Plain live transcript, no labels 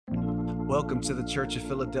Welcome to the Church of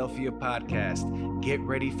Philadelphia podcast. Get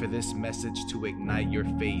ready for this message to ignite your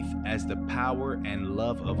faith as the power and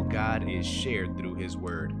love of God is shared through His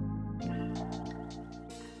Word.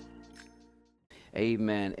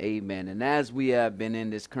 Amen, amen. And as we have been in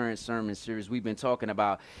this current sermon series, we've been talking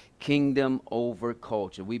about kingdom over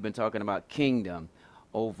culture. We've been talking about kingdom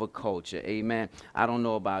over culture. Amen. I don't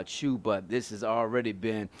know about you, but this has already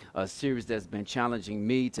been a series that's been challenging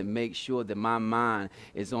me to make sure that my mind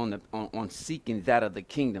is on seeking that of the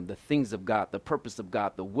kingdom, the things of God, the purpose of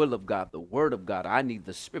God, the will of God, the word of God. I need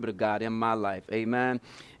the Spirit of God in my life. Amen.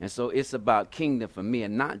 And so it's about kingdom for me,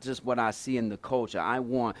 and not just what I see in the culture. I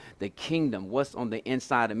want the kingdom, what's on the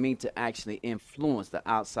inside of me, to actually influence the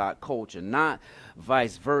outside culture, not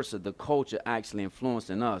vice versa, the culture actually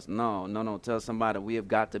influencing us. No. Tell somebody we have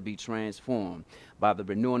got to be transformed by the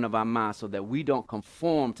renewing of our minds so that we don't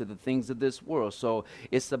conform to the things of this world. So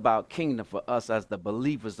it's about kingdom for us as the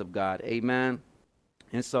believers of God. Amen.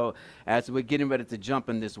 And so as we're getting ready to jump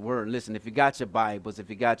in this word, listen, if you got your Bibles,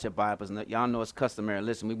 y'all know it's customary.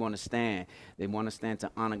 Listen, we want to stand. They want to stand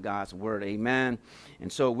to honor God's word. Amen.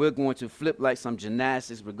 And so we're going to flip like some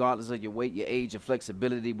gymnastics, regardless of your weight, your age, your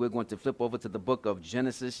flexibility. We're going to flip over to the book of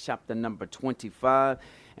Genesis, chapter number 25.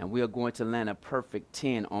 And we are going to land a perfect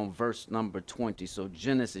 10 on verse number 20. So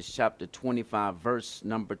Genesis chapter 25, verse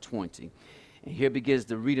number 20. And here begins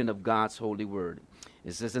the reading of God's holy word.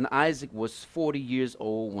 It says, "And Isaac was 40 years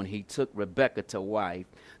old when he took Rebekah to wife,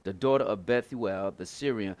 the daughter of Bethuel, the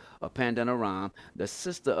Syrian of Pandan Aram, the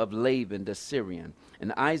sister of Laban, the Syrian.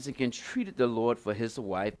 And Isaac entreated the Lord for his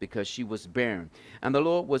wife, because she was barren. And the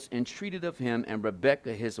Lord was entreated of him, and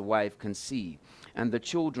Rebekah his wife conceived. And the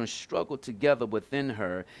children struggled together within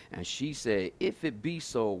her. And she said, If it be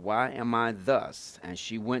so, why am I thus? And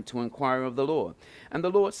she went to inquire of the Lord. And the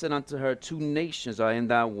Lord said unto her, 2 nations are in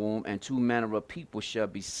thy womb, and 2 manner of people shall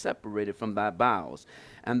be separated from thy bowels.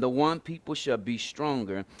 And the one people shall be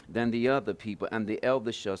stronger than the other people, and the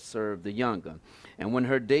elder shall serve the younger. And when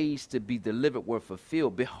her days to be delivered were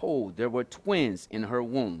fulfilled, behold, there were twins in her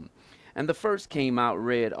womb. And the first came out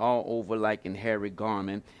red all over like an hairy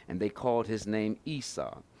garment, and they called his name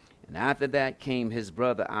Esau. And after that came his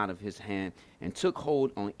brother out of his hand, and took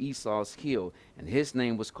hold on Esau's heel, and his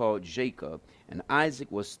name was called Jacob. And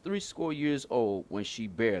Isaac was 80 years old when she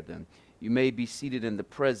bare them." You may be seated in the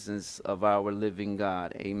presence of our living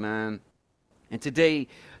God. Amen. And today,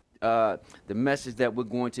 the message that we're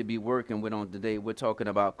going to be working with on today, we're talking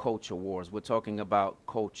about culture wars. We're talking about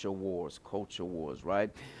culture wars,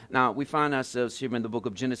 right? Now, we find ourselves here in the book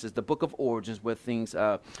of Genesis, the book of origins, where things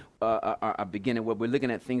are beginning, where we're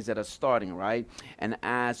looking at things that are starting, right? And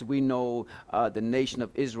as we know, the nation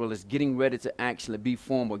of Israel is getting ready to actually be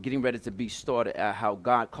formed, or getting ready to be started, how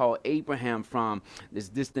God called Abraham from this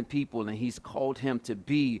distant people, and he's called him to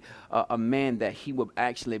be a man that he would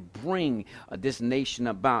actually bring this nation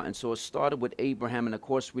about. And so it started with Abraham, and of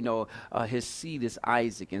course we know his seed is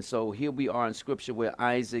Isaac. And so here we are in scripture where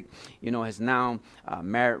Isaac, has now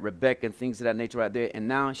married Rebekah and things of that nature right there. And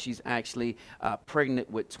now she's actually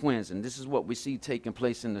pregnant with twins. And this is what we see taking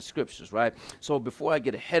place in the scriptures, right? So before I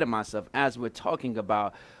get ahead of myself, as we're talking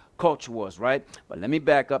about culture wars, right? But let me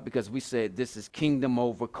back up, because we said this is kingdom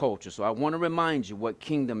over culture. So I want to remind you what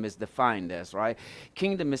kingdom is defined as, right?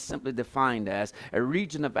 Kingdom is simply defined as a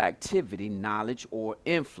region of activity, knowledge, or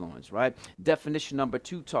influence, right? Definition number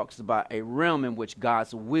 2 talks about a realm in which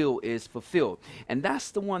God's will is fulfilled. And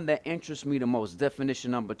that's the one that interests me the most.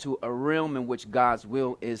 Definition number 2, a realm in which God's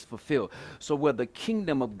will is fulfilled. So where the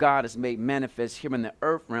kingdom of God is made manifest here in the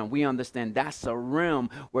earth realm, we understand that's a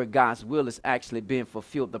realm where God's will is actually being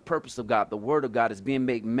fulfilled. The purpose of God, the word of God, is being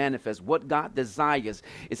made manifest. What God desires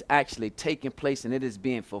is actually taking place, and it is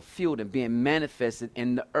being fulfilled and being manifested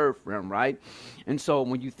in the earth realm, right? And so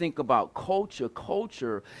when you think about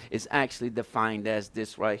culture is actually defined as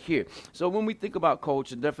this right here. So when we think about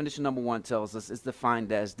culture, definition number 1 tells us it's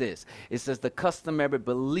defined as this. It says the customary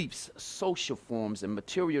beliefs, social forms, and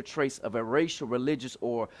material traits of a racial, religious,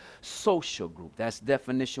 or social group. That's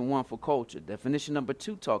definition 1 for culture. Definition number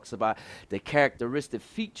 2 talks about the characteristic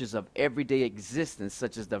features of everyday existence,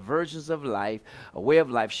 such as the versions of life, a way of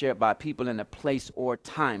life shared by people in a place or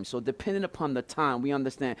time. So depending upon the time, we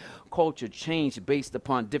understand culture changed based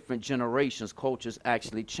upon different generations. Cultures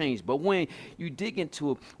actually change. But when you dig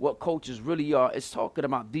into what cultures really are, it's talking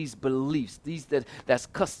about these beliefs, that's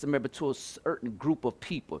customary to a certain group of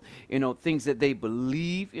people, things that they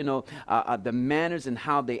believe, the manners and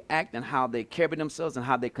how they act and how they carry themselves and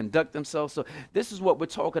how they conduct themselves. So this is what we're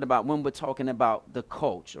talking about when we're talking about the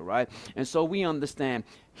culture, right? And so we understand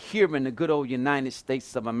here in the good old United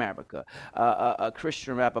States of America. A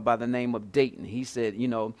Christian rapper by the name of Dayton, he said,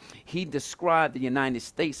 he described the United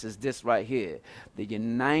States as this right here, the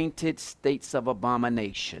United States of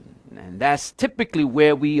Abomination. And that's typically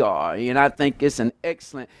where we are. And I think it's an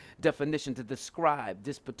excellent definition to describe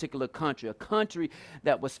this particular country, a country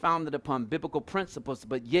that was founded upon biblical principles,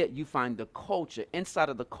 but yet you find the culture. Inside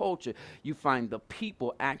of the culture, you find the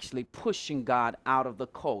people actually pushing God out of the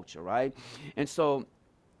culture, right? And so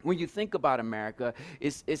when you think about America,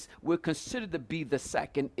 we're considered to be the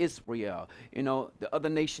second Israel, the other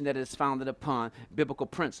nation that is founded upon biblical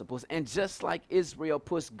principles. And just like Israel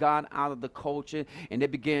pushed God out of the culture and they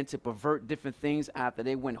began to pervert different things after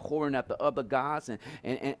they went whoring after other gods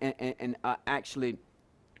and actually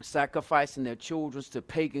sacrificing their children to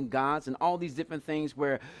pagan gods and all these different things,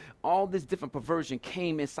 where all this different perversion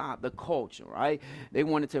came inside the culture, right? They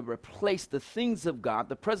wanted to replace the things of God,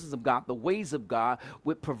 the presence of God, the ways of God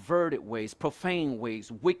with perverted ways, profane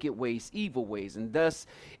ways, wicked ways, evil ways. And thus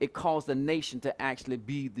it caused the nation to actually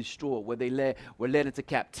be destroyed, where they were led into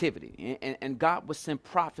captivity. And God would send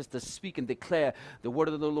prophets to speak and declare the word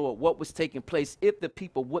of the Lord, what was taking place if the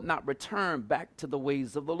people would not return back to the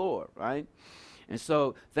ways of the Lord, right? And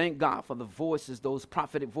so thank God for the voices, those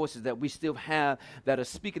prophetic voices that we still have, that are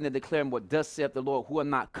speaking and declaring what thus saith the Lord, who are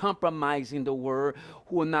not compromising the word,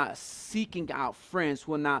 who are not seeking out friends,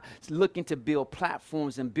 who are not looking to build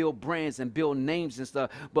platforms and build brands and build names and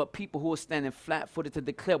stuff, but people who are standing flat-footed to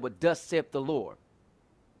declare what thus saith the Lord.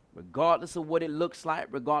 Regardless of what it looks like,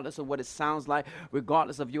 regardless of what it sounds like,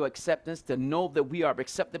 regardless of your acceptance, to know that we are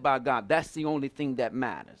accepted by God, that's the only thing that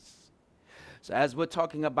matters. So as we're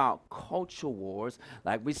talking about culture wars,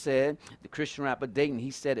 like we said, the Christian rapper Dayton,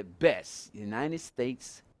 he said it best.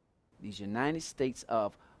 These United States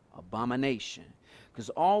of abomination. Because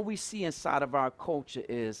all we see inside of our culture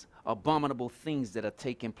is abominable things that are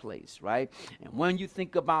taking place, right? And when you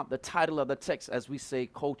think about the title of the text, as we say,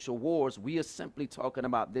 culture wars, we are simply talking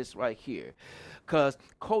about this right here. Because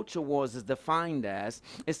culture wars is defined as,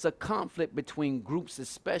 it's a conflict between groups,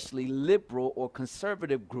 especially liberal or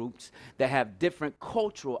conservative groups, that have different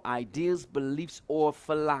cultural ideas, beliefs, or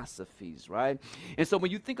philosophies, right? And so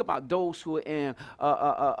when you think about those who are in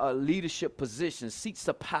leadership positions, seats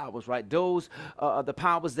of powers, right? Those the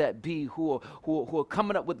powers that be who are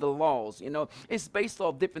coming up with the laws, it's based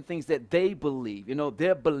off different things that they believe,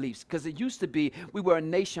 their beliefs. Because it used to be we were a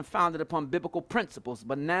nation founded upon biblical principles,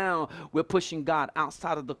 but now we're pushing God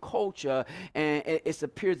outside of the culture, and it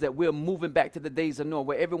appears that we're moving back to the days of Noah,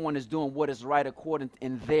 where everyone is doing what is right according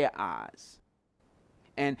in their eyes.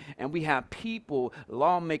 And we have people,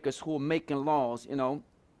 lawmakers, who are making laws,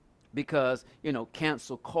 because,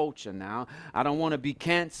 cancel culture now. I don't want to be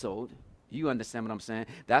canceled. You understand what I'm saying?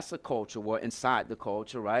 That's a culture war inside the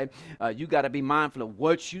culture, right? You got to be mindful of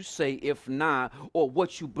what you say, if not, or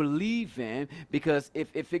what you believe in, because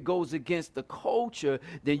if it goes against the culture,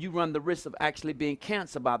 then you run the risk of actually being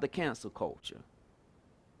canceled by the cancel culture.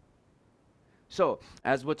 So,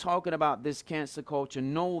 as we're talking about this cancel culture,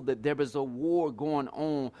 know that there is a war going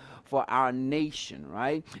on for our nation,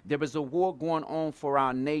 right? There is a war going on for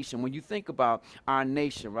our nation. When you think about our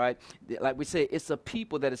nation, right, like we say, it's a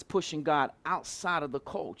people that is pushing God outside of the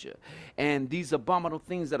culture. And these abominable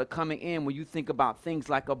things that are coming in, when you think about things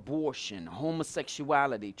like abortion,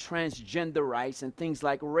 homosexuality, transgender rights, and things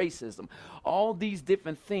like racism, all these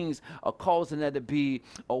different things are causing there to be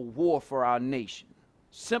a war for our nation,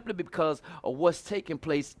 simply because of what's taking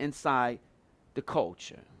place inside the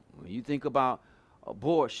culture. When you think about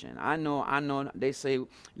abortion, I know they say,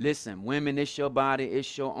 listen, women, it's your body,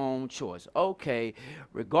 it's your own choice. Okay,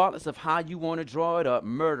 regardless of how you want to draw it up,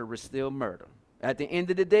 murder is still murder. At the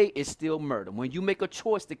end of the day, it's still murder. When you make a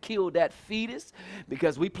choice to kill that fetus,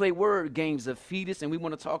 because we play word games of fetus and we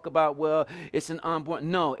want to talk about, well, it's an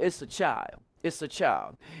unborn. No, it's a child. It's a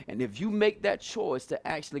child. And if you make that choice to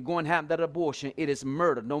actually go and have that abortion, it is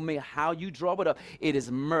murder. No matter how you draw it up, it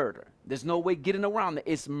is murder. There's no way getting around it.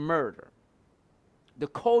 It's murder. The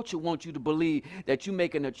culture wants you to believe that you're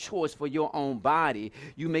making a choice for your own body.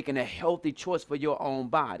 You're making a healthy choice for your own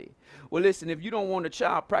body. Well, listen, if you don't want a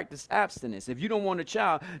child, practice abstinence. If you don't want a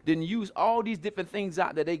child, then use all these different things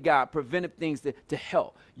out that they got, preventive things to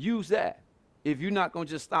help. Use that. If you're not going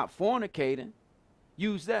to just stop fornicating,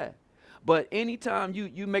 use that. But anytime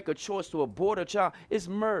you make a choice to abort a child, it's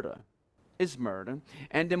murder. It's murder.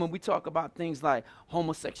 And then when we talk about things like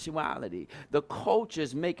homosexuality, the culture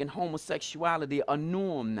is making homosexuality a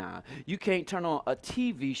norm now. You can't turn on a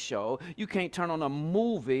TV show. You can't turn on a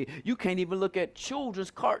movie. You can't even look at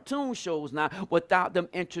children's cartoon shows now without them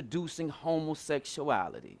introducing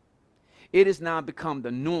homosexuality. It has now become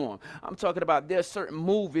the norm. I'm talking about there are certain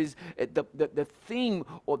movies, the theme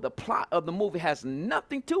or the plot of the movie has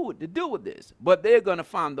nothing to do with this. But they're going to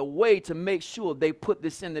find the way to make sure they put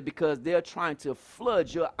this in there because they're trying to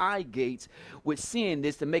flood your eye gates with seeing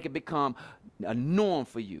this to make it become a norm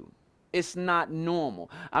for you. It's not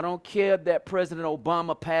normal. I don't care that President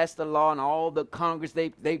Obama passed the law and all the Congress, they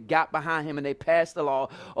got behind him and they passed the law.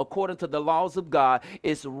 According to the laws of God,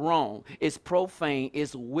 it's wrong. It's profane.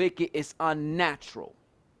 It's wicked. It's unnatural.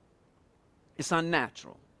 It's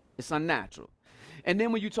unnatural. It's unnatural. And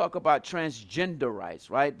then when you talk about transgender rights,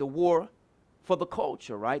 right? The war for the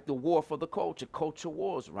culture, right? The war for the culture. Culture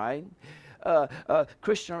wars, right?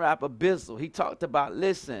 Christian rapper Bizzle, he talked about,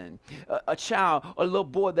 listen, a child, a little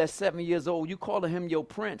boy that's 7 years old, you calling him your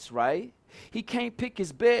prince, right? He can't pick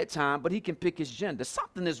his bedtime, but he can pick his gender.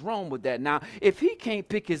 Something is wrong with that. Now, if he can't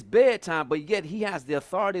pick his bedtime, but yet he has the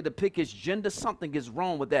authority to pick his gender, something is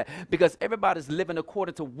wrong with that because everybody's living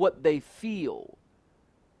according to what they feel.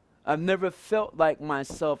 I've never felt like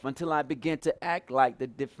myself until I began to act like the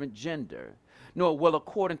different gender. No, well,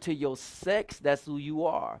 according to your sex, that's who you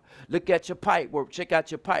are. Look at your pipe work. Check out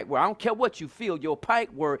your pipe work. I don't care what you feel. Your pipe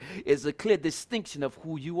work is a clear distinction of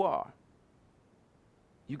who you are.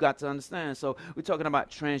 You got to understand. So we're talking about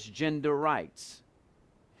transgender rights.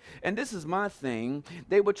 And this is my thing.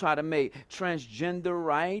 They would try to make transgender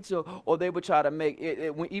rights, or they would try to make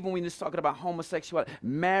it even when it's talking about homosexuality,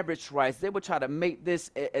 marriage rights, they would try to make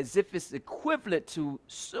this as if it's equivalent to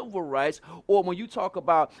civil rights, or when you talk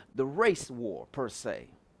about the race war per se.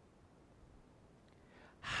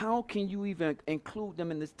 How can you even include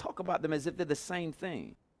them in this? Talk about them as if they're the same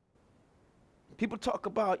thing. People talk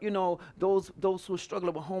about, those who are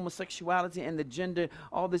struggling with homosexuality and the gender,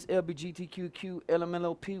 all this LGBTQ,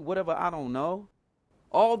 LMNOP, whatever, I don't know.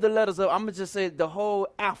 All the letters of, I'm going to just say the whole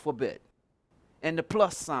alphabet and the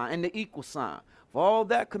plus sign and the equal sign for all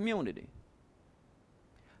that community.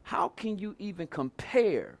 How can you even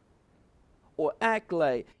compare or act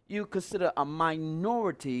like you consider a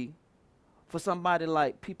minority for somebody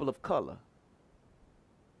like people of color?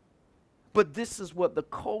 But this is what the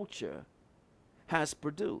culture has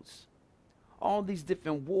produced. All these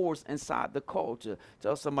different wars inside the culture.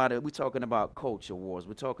 Tell somebody we're talking about culture wars.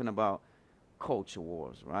 We're talking about culture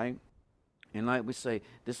wars, right? And like we say,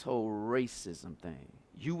 this whole racism thing.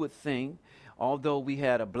 You would think, although we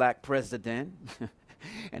had a black president,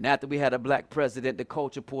 and after we had a black president, the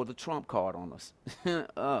culture pulled the Trump card on us.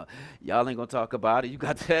 Y'all ain't gonna talk about it. You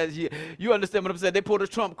got to, you understand what I'm saying? They pulled the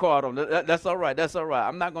Trump card on us. That's all right. That's all right.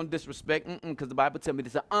 I'm not gonna disrespect, because the Bible tells me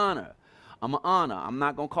it's an honor. I'm an honor. I'm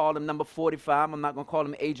not going to call him number 45. I'm not going to call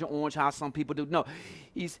him Agent Orange, how some people do. No,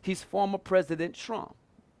 he's former President Trump.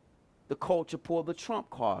 The culture pulled the Trump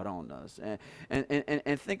card on us.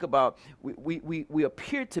 And think about, we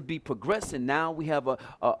appear to be progressing now. We have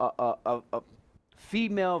a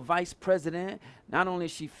female vice president. Not only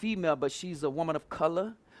is she female, but she's a woman of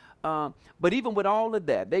color. But even with all of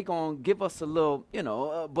that, they're going to give us a little,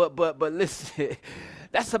 but listen,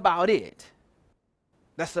 that's about it.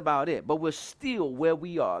 That's about it. But we're still where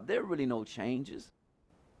we are. There are really no changes.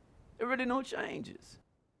 There are really no changes.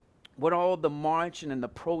 With all the marching and the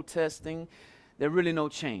protesting, there are really no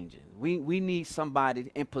changes. We need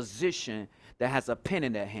somebody in position that has a pen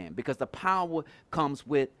in their hand, because the power comes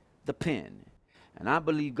with the pen. And I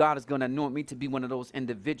believe God is going to anoint me to be one of those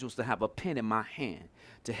individuals to have a pen in my hand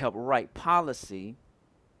to help write policy.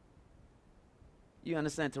 You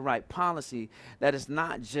understand? To write policy that is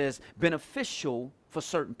not just beneficial for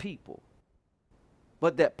certain people,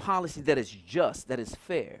 but that policy that is just, that is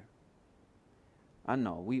fair. I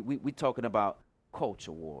know we talking about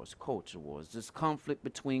culture wars, this conflict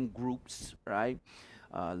between groups, right?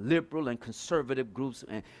 Liberal and conservative groups,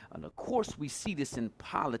 and of course we see this in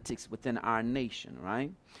politics within our nation,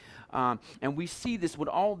 right? And we see this with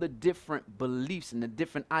all the different beliefs and the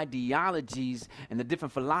different ideologies and the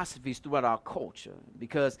different philosophies throughout our culture.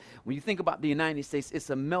 Because when you think about the United States, it's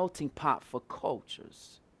a melting pot for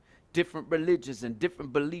cultures. Different religions and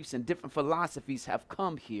different beliefs and different philosophies have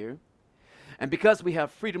come here. And because we have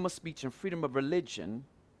freedom of speech and freedom of religion,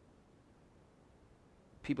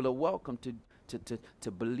 people are welcome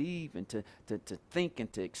to believe and to think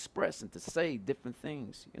and to express and to say different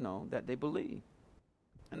things, that they believe.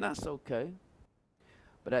 And that's okay.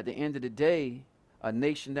 But at the end of the day, a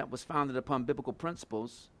nation that was founded upon biblical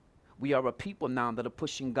principles, we are a people now that are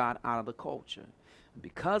pushing God out of the culture. And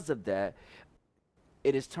because of that,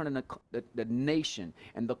 it is turning the nation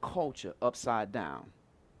and the culture upside down.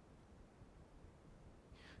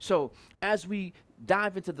 So as we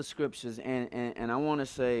dive into the scriptures, and I want to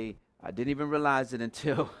say, I didn't even realize it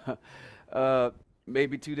until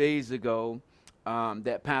maybe 2 days ago,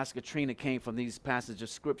 that Pastor Katrina came from these passages of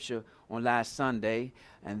scripture on last Sunday,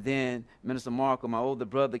 and then Minister Marco, my older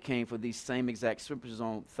brother, came for these same exact scriptures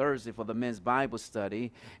on Thursday for the men's Bible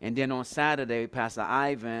study, and then on Saturday, Pastor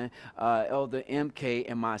Ivan, Elder MK,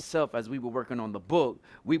 and myself, as we were working on the book,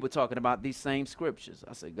 we were talking about these same scriptures.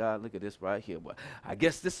 I said, God, look at this right here. But I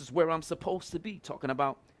guess this is where I'm supposed to be, talking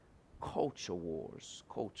about culture wars,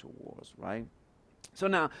 right? So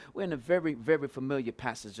now we're in a very, very familiar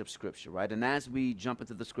passage of scripture, right? And as we jump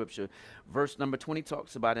into the scripture, verse number 20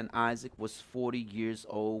 talks about, and Isaac was 40 years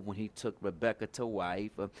old when he took Rebekah to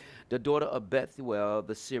wife, the daughter of Bethuel,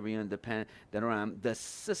 the Syrian, the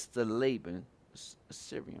sister Laban,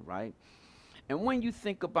 Syrian, right? And when you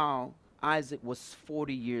think about Isaac was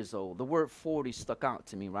 40 years old. The word 40 stuck out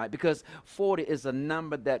to me, right? Because 40 is a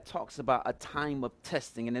number that talks about a time of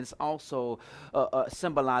testing, and it's also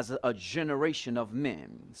symbolizes a generation of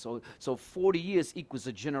men. So 40 years equals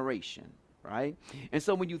a generation, right? And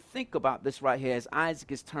so when you think about this right here, as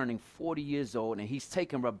Isaac is turning 40 years old and he's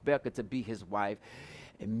taking Rebekah to be his wife,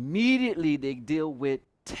 immediately they deal with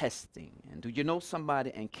testing. And do you know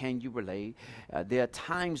somebody, and can you relate? There are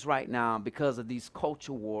times right now, because of these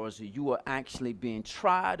culture wars, you are actually being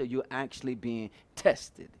tried or you're actually being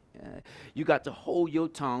tested. You got to hold your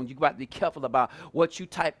tongue. You got to be careful about what you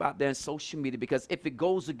type out there in social media, because if it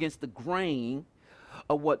goes against the grain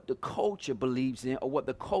of what the culture believes in or what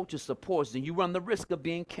the culture supports, then you run the risk of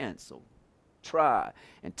being canceled. Try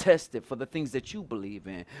and test it for the things that you believe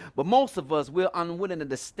in. But most of us, we're unwilling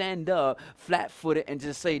to stand up flat-footed and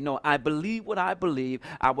just say, no, I believe what I believe.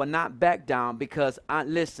 I will not back down, because I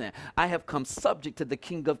have come subject to the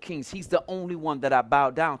King of Kings. He's the only one that I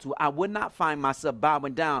bow down to. I would not find myself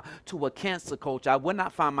bowing down to a cancer culture. I would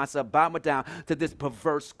not find myself bowing down to this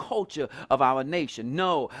perverse culture of our nation.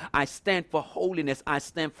 No, I stand for holiness. I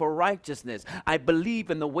stand for righteousness. I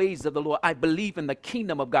believe in the ways of the Lord. I believe in the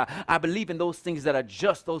kingdom of God. I believe in those things that are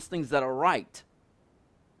just, those things that are right.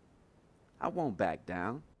 I won't back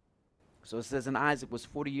down. So it says, and Isaac was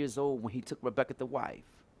 40 years old when he took Rebekah to wife,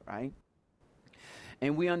 right?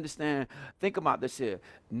 And we understand, think about this here.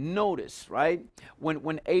 Notice, right?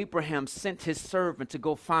 When Abraham sent his servant to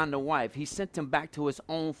go find a wife, he sent him back to his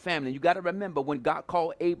own family. You got to remember, when God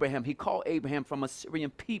called Abraham, he called Abraham from a Syrian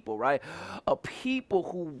people, right? A people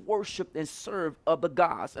who worshiped and served other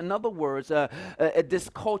gods. In other words, this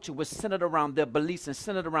culture was centered around their beliefs and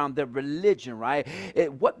centered around their religion, right?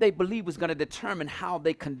 What they believed was going to determine how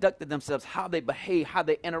they conducted themselves, how they behaved, how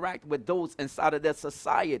they interact with those inside of their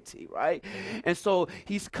society, right? And so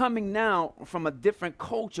he's coming now from a different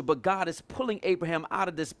culture, but God is pulling Abraham out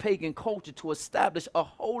of this pagan culture to establish a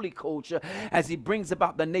holy culture as he brings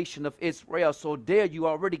about the nation of Israel. So there you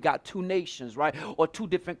already got two nations, right? Or two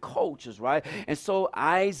different cultures, right? And so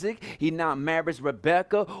Isaac, he now marries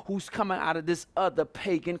Rebekah, who's coming out of this other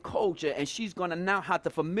pagan culture, and she's going to now have to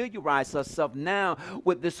familiarize herself now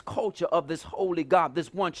with this culture of this holy God,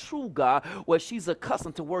 this one true God, where she's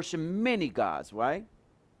accustomed to worship many gods, right?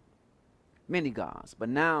 Many gods. But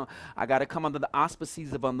now I got to come under the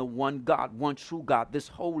auspices of the one God, one true God, this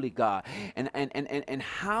holy God, and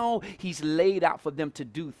how he's laid out for them to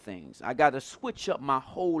do things. I got to switch up my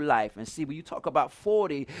whole life and see. When you talk about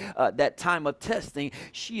 40, that time of testing,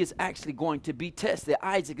 she is actually going to be tested.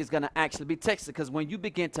 Isaac is going to actually be tested, because when you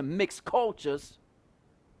begin to mix cultures,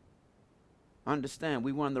 understand,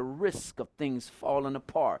 we run the risk of things falling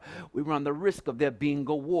apart. We run the risk of there being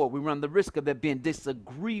a war. We run the risk of there being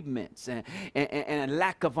disagreements and a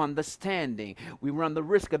lack of understanding. We run the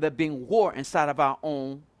risk of there being war inside of our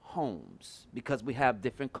own homes, because we have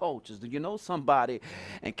different cultures. Do you know somebody,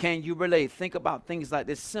 and can you relate? Think about things like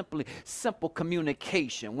this. Simple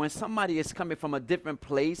communication. When somebody is coming from a different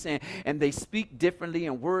place and they speak differently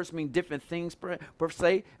and words mean different things per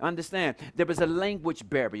se, understand, there is a language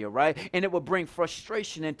barrier, right? And it will bring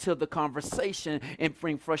frustration into the conversation and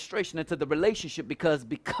bring frustration into the relationship, because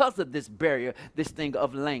of this barrier, this thing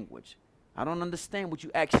of language. I don't understand what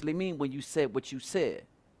you actually mean when you said what you said.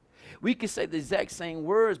 We can say the exact same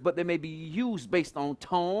words, but they may be used based on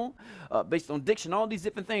tone, based on diction, all these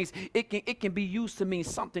different things. It can be used to mean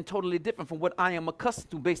something totally different from what I am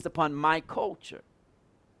accustomed to based upon my culture.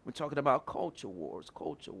 We're talking about culture wars,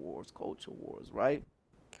 right?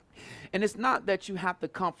 And it's not that you have to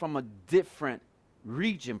come from a different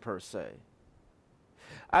region per se.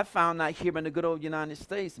 I found out here in the good old United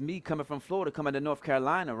States, me coming from Florida, coming to North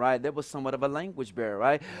Carolina, right, there was somewhat of a language barrier,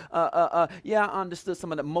 right? Yeah, I understood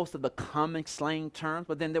most of the common slang terms,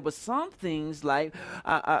 but then there was some things like,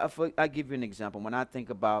 I give you an example. When I think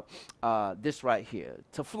about this right here,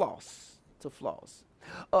 to floss.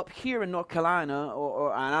 Up here in North Carolina,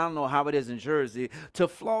 or and I don't know how it is in Jersey, to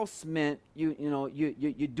floss meant you're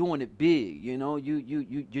doing it big.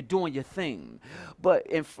 You're doing your thing. But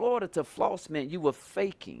in Florida, to floss meant you were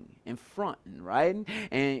faking and fronting, right?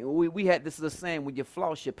 And we had this is the saying: when you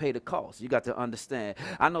floss, you pay the cost. You got to understand.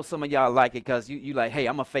 I know some of y'all like it because you like, hey,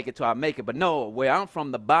 I'm gonna fake it till I make it. But no, where I'm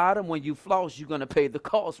from, the bottom, when you floss, you're gonna pay the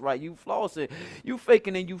cost, right? You flossing, you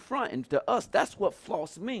faking and you fronting. To us, that's what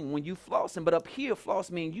floss mean when you flossing. But up here, floss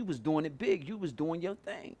mean you was doing it big. You was doing your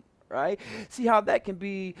thing. Right? See how that can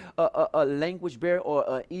be a language barrier or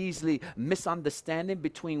a easily misunderstanding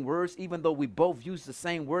between words, even though we both use the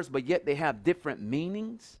same words, but yet they have different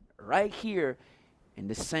meanings right here in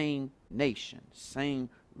the same nation, same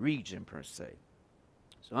region per se.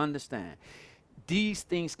 So understand, these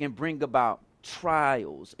things can bring about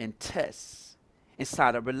trials and tests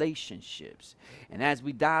inside of relationships. And as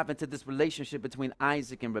we dive into this relationship between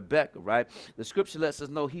Isaac and Rebekah, right, the scripture lets us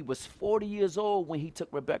know he was 40 years old when he took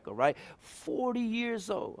Rebekah, right? 40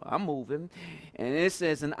 years old. I'm moving. And it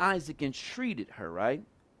says, and Isaac entreated her, right?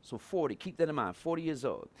 So 40, keep that in mind, 40 years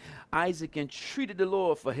old. Isaac entreated the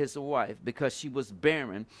Lord for his wife because she was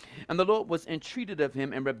barren. And the Lord was entreated of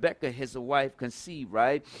him, and Rebekah, his wife, conceived,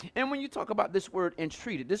 right? And when you talk about this word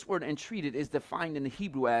entreated is defined in the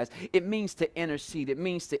Hebrew as, it means to intercede. It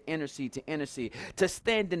means to intercede, to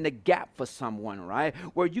stand in the gap for someone, right?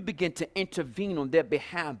 Where you begin to intervene on their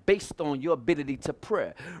behalf based on your ability to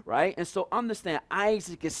pray, right? And so understand,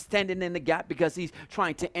 Isaac is standing in the gap because he's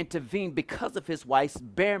trying to intervene because of his wife's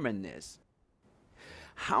barrenness.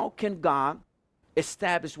 How can God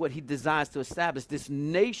establish what he desires to establish, this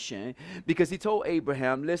nation? Because he told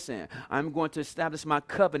Abraham, listen, I'm going to establish my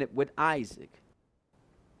covenant with Isaac.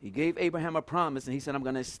 He gave Abraham a promise, and he said, I'm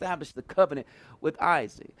going to establish the covenant with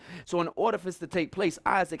Isaac. So in order for this to take place,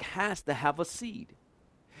 Isaac has to have a seed.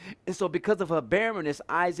 And so because of her barrenness,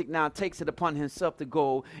 Isaac now takes it upon himself to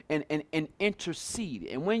go and intercede.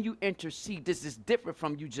 And when you intercede, this is different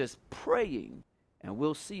from you just praying. And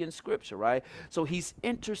we'll see in scripture, right? So he's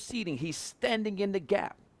interceding. He's standing in the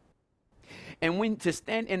gap. And when to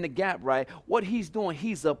stand in the gap, right, what he's doing,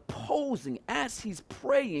 he's opposing, as he's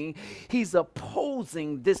praying, he's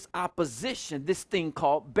opposing this opposition, this thing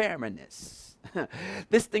called barrenness.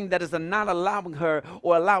 This thing that is not allowing her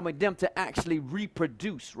or allowing them to actually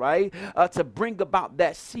reproduce, right? To bring about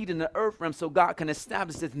that seed in the earth realm so God can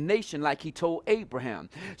establish this nation like he told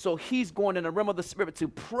Abraham. So he's going in the realm of the spirit to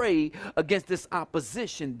pray against this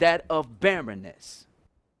opposition, that of barrenness.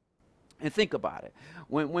 And think about it.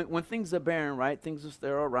 When things are barren, right, things are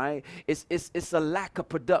sterile, right, it's a lack of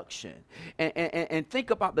production. And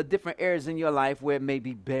think about the different areas in your life where it may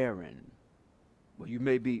be barren. Well, you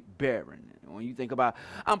may be barren. When you think about,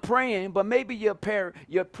 I'm praying, but maybe your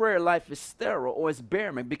prayer life is sterile or it's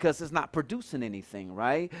barren because it's not producing anything,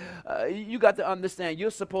 right? You got to understand,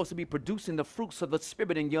 you're supposed to be producing the fruits of the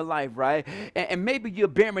Spirit in your life, right? And maybe you're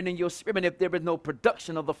barren in your spirit if there is no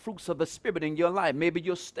production of the fruits of the Spirit in your life. Maybe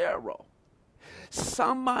you're sterile.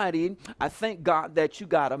 Somebody, I thank God that you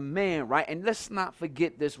got a man, right? And let's not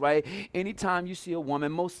forget this, right? Anytime you see a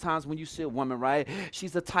woman, most times when you see a woman, right,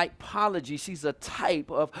 she's a typology. She's a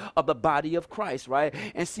type of the body of Christ, right?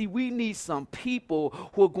 And see, we need some people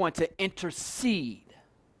who are going to intercede.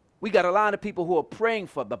 We got a lot of people who are praying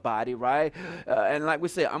for the body, right? And like we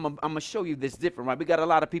said, I'm going to show you this different, right? We got a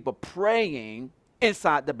lot of people praying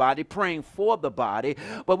inside the body, praying for the body,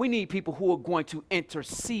 but we need people who are going to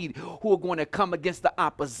intercede, who are going to come against the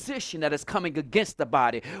opposition that is coming against the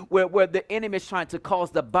body, where the enemy is trying to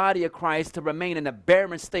cause the body of Christ to remain in a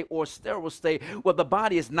barren state or sterile state where the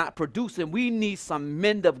body is not producing. We need some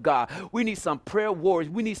men of God. We need some prayer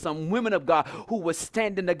warriors. We need some women of God who will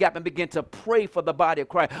stand in the gap and begin to pray for the body of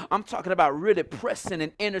Christ. I'm talking about really pressing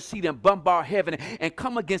and interceding, bombard heaven and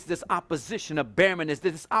come against this opposition of barrenness,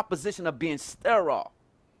 this opposition of being sterile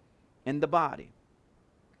in the body.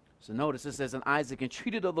 So notice it says, and Isaac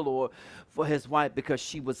entreated of the Lord for his wife because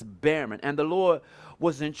she was barren, and the Lord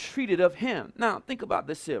was entreated of him. Now think about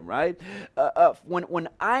this here, right? When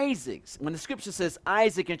the scripture says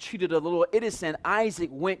Isaac entreated of the Lord, it is saying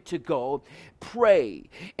Isaac went to go pray,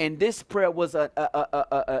 and this prayer was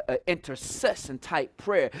a intercession type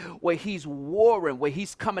prayer where he's warring, where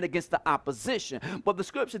he's coming against the opposition. But the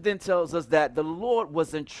scripture then tells us that the Lord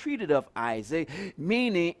was entreated of Isaac,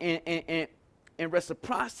 meaning in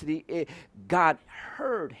reciprocity, God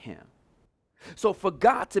heard him. So for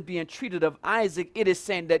God to be entreated of Isaac, it is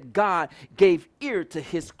saying that God gave ear to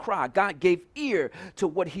his cry. God gave ear to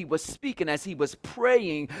what he was speaking as he was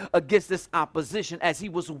praying against this opposition, as he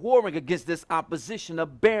was warring against this opposition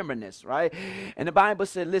of barrenness, right? And the Bible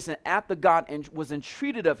said, listen, after God was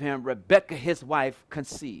entreated of him, Rebekah, his wife,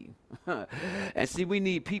 conceived. And see, we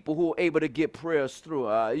need people who are able to get prayers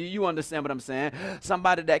through. You understand what I'm saying?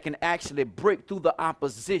 Somebody that can actually break through the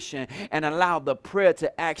opposition and allow the prayer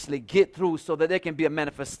to actually get through so that there can be a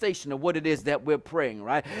manifestation of what it is that we're praying,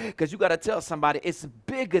 right? Because you got to tell somebody it's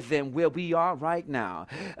bigger than where we are right now.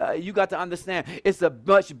 You got to understand it's a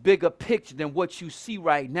much bigger picture than what you see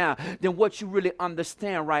right now, than what you really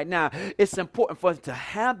understand right now. It's important for us to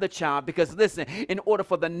have the child because, listen, in order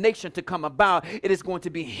for the nation to come about, it is going to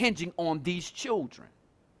be hinging on these children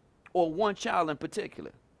or one child in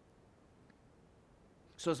particular.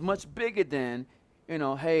 So it's much bigger than, you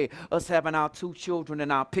know, hey, us having our 2 children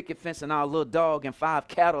and our picket fence and our little dog and 5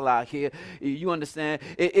 cattle out here. You understand?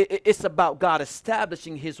 It's about God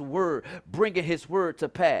establishing his word, bringing his word to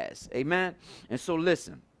pass. Amen? And so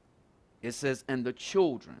listen, it says, and the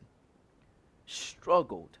children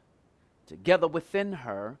struggled together within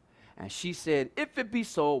her. And she said, if it be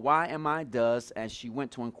so, why am I thus? And she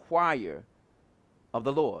went to inquire of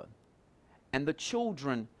the Lord. And the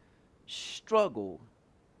children struggled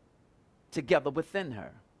together within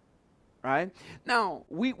her. Right? Now,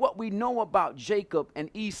 what we know about Jacob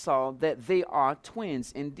and Esau, that they are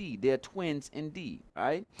twins indeed. They're twins indeed,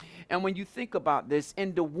 right? And when you think about this,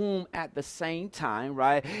 in the womb at the same time,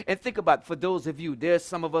 right? And think about, for those of you, there's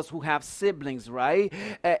some of us who have siblings, right?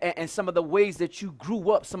 And some of the ways that you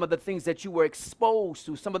grew up, some of the things that you were exposed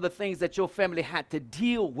to, some of the things that your family had to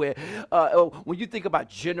deal with. When you think about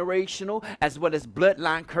generational as well as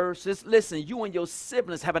bloodline curses, listen, you and your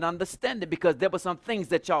siblings have an understanding because there were some things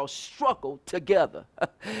that y'all struggled together.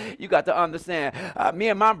 You got to understand, me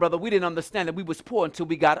and my brother, we didn't understand that we was poor until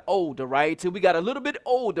we got older, right? Till we got a little bit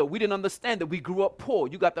older, we didn't understand that we grew up poor.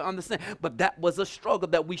 You got to understand, but that was a struggle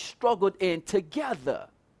that we struggled in together.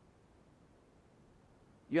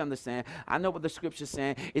 You understand? I know what the scripture's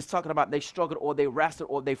saying. It's talking about they struggled or they wrestled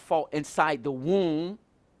or they fought inside the womb,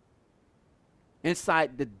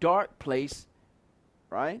 inside the dark place,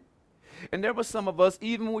 right? And there were some of us,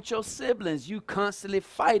 even with your siblings, you constantly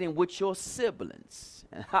fighting with your siblings.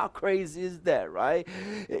 And how crazy is that, right?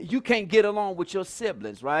 You can't get along with your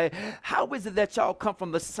siblings, right? How is it that y'all come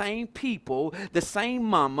from the same people, the same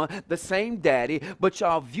mama, the same daddy, but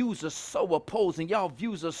y'all views are so opposing? Y'all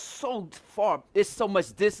views are so far, it's so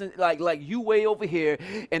much distant, like you way over here,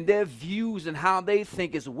 and their views and how they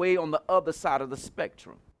think is way on the other side of the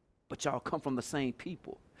spectrum. But y'all come from the same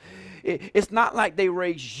people. It's not like they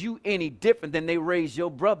raise you any different than they raise your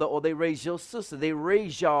brother or they raise your sister. They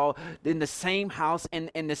raise y'all in the same house and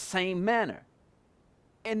in the same manner,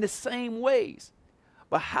 in the same ways.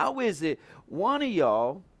 But how is it one of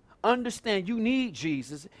y'all understand you need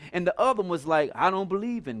Jesus and the other one was like, I don't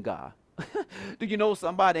believe in God? Do you know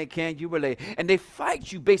somebody, and can you relate? And they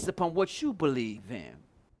fight you based upon what you believe in.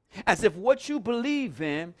 As if what you believe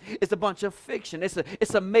in is a bunch of fiction.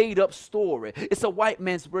 It's a made-up story. It's a white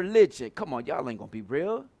man's religion. Come on, y'all ain't gonna be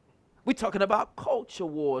real. We're talking about culture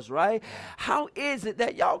wars, right? How is it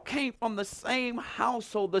that y'all came from the same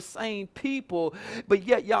household, the same people, but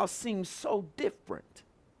yet y'all seem so different?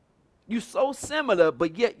 You're so similar,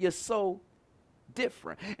 but yet you're so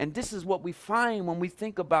different. And this is what we find when we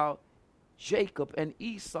think about Jacob and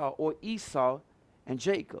Esau, or Esau and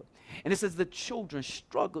Jacob. And it says the children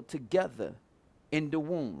struggled together in the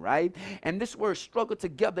womb, right? And this word struggle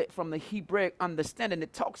together from the Hebraic understanding,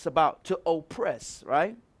 it talks about to oppress,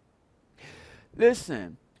 right?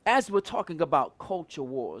 Listen, as we're talking about culture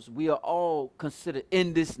wars, we are all considered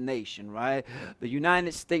in this nation, right? The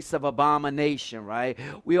United States of Abomination, right?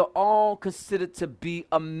 We are all considered to be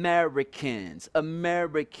Americans,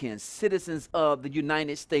 citizens of the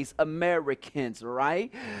United States, Americans,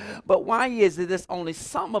 right? But why is it there's only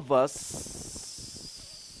some of us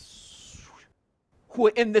who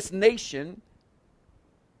are in this nation,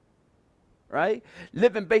 right?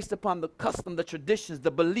 Living based upon the custom, the traditions,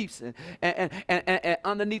 the beliefs, and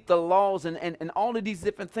underneath the laws and all of these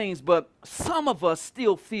different things, but some of us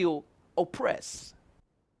still feel oppressed.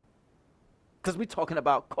 Because we're talking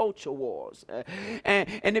about culture wars.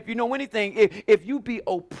 And if you know anything, if you be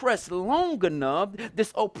oppressed long enough,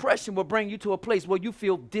 this oppression will bring you to a place where you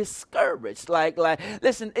feel discouraged. Like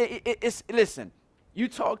listen, listen. You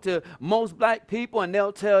talk to most black people and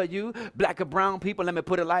they'll tell you, black or brown people, let me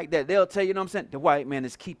put it like that. They'll tell you, you know what I'm saying? The white man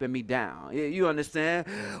is keeping me down. You understand?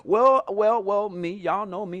 Well, me, y'all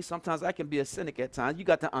know me. Sometimes I can be a cynic at times. You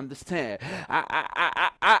got to understand.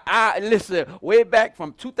 Listen, way back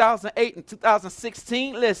from 2008 and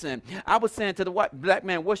 2016, listen, I was saying to the black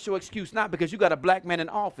man, what's your excuse? Not because you got a black man in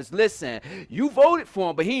office. Listen, you voted for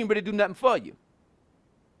him, but he ain't really do nothing for you.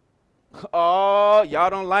 Oh, y'all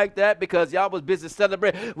don't like that because y'all was busy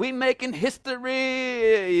celebrating. We making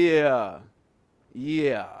history.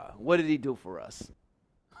 Yeah. What did he do for us?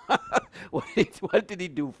 What did he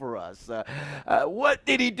do for us? What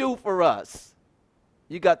did he do for us?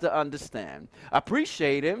 You got to understand. I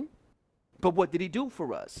appreciate him, but what did he do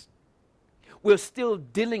for us? We're still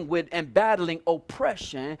dealing with and battling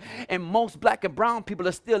oppression, and most black and brown people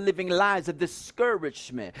are still living lives of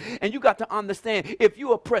discouragement. And you got to understand, if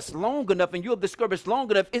you oppress long enough and you're discouraged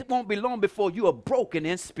long enough, it won't be long before you are broken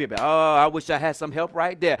in spirit. Oh, I wish I had some help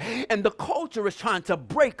right there. And the culture is trying to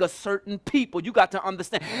break a certain people. You got to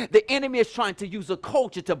understand, the enemy is trying to use a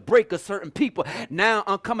culture to break a certain people. Now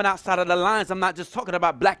I'm coming outside of the lines. I'm not just talking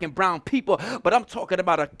about black and brown people, but I'm talking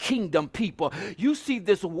about a kingdom people. You see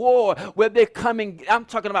this war where they're coming, I'm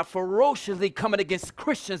talking about ferociously coming against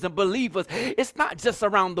Christians and believers. It's not just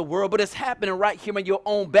around the world, but it's happening right here in your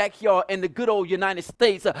own backyard in the good old United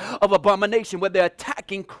States of abomination, where they're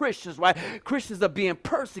attacking Christians, right? Christians are being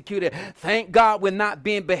persecuted. Thank God we're not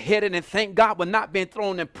being beheaded, and thank God we're not being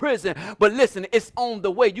thrown in prison. But listen, it's on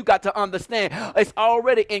the way. You got to understand, it's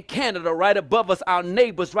already in Canada, right above us, our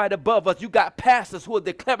neighbors right above us. You got pastors who are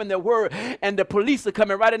declaring their word, and the police are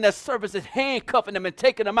coming right in their services, handcuffing them and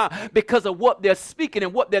taking them out because of what they're speaking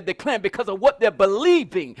and what they're declaring, because of what they're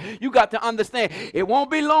believing. You got to understand, it won't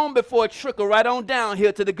be long before it trickle right on down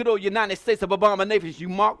here to the good old United States of abominations. You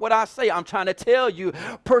mark what I say. I'm trying to tell you,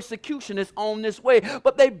 persecution is on this way,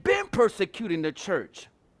 but they've been persecuting the church.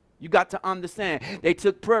 You got to understand, they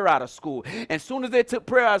took prayer out of school. And as soon as they took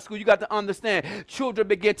prayer out of school, you got to understand, children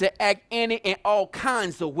begin to act any and all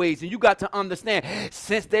kinds of ways. And you got to understand,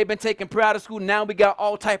 since they've been taking prayer out of school, now we got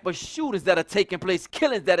all type of shootings that are taking place,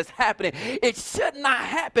 killings that is happening. It should not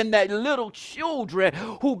happen that little children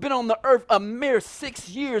who've been on the earth a mere 6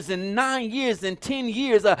 years and 9 years and 10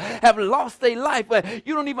 years have lost their life.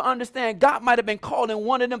 You don't even understand, God might have been calling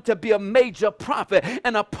one of them to be a major prophet,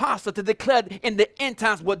 an apostle, to declare in the end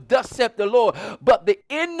times what thus saith the Lord. But the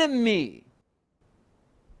enemy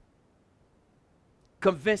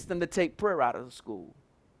convinced them to take prayer out of the school.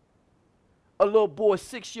 A little boy,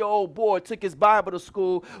 6-year-old boy, took his Bible to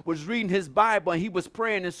school, was reading his Bible, and he was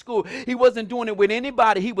praying in school. He wasn't doing it with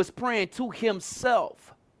anybody. He was praying to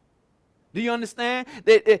himself. Do you understand?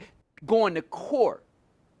 They're going to court,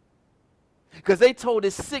 because they told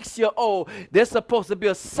this 6-year-old there's supposed to be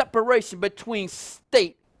a separation between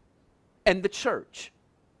state and the church.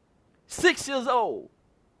 6 years old.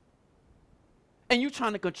 And you're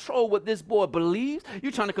trying to control what this boy believes.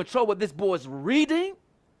 You're trying to control what this boy is reading.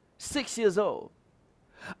 6 years old.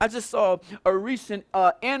 I just saw a recent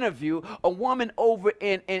interview, a woman over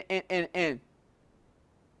in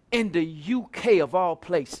the UK of all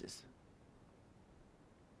places.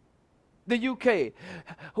 The UK.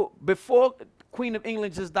 Before Queen of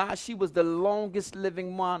England just died, she was the longest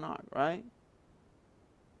living monarch, right?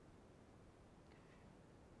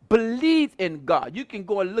 Believed in God. You can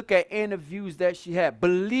go and look at interviews that she had.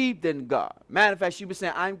 Believed in God. Matter of fact, she was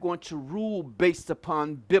saying, I'm going to rule based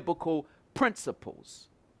upon biblical principles.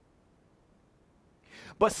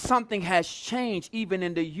 But something has changed even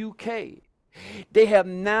in the UK. They have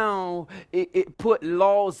now put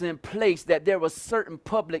laws in place that there are certain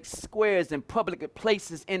public squares and public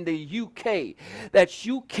places in the UK that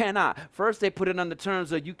you cannot. First, they put it on the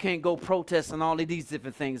terms of you can't go protest and all of these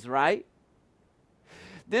different things, right?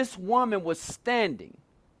 This woman was standing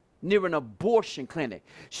near an abortion clinic.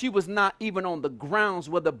 She was not even on the grounds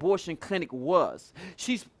where the abortion clinic was.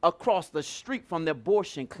 She's across the street from the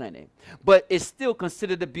abortion clinic, but it's still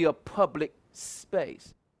considered to be a public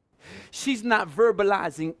space. She's not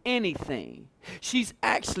verbalizing anything. She's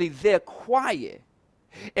actually there quiet.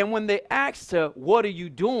 And when they asked her, what are you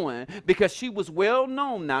doing? Because she was well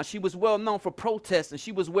known now. She was well known for protesting.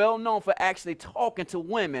 She was well known for actually talking to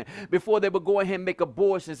women before they would go ahead and make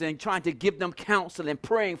abortions and trying to give them counsel and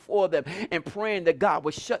praying for them and praying that God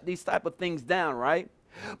would shut these type of things down, right?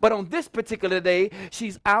 But on this particular day,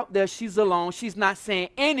 she's out there, she's alone, she's not saying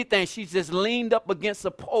anything. She's just leaned up against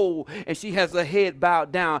a pole and she has her head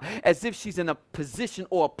bowed down as if she's in a position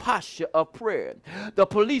or a posture of prayer. The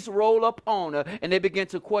police roll up on her and they begin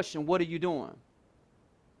to question, what are you doing?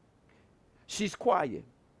 She's quiet.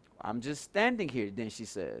 I'm just standing here, then she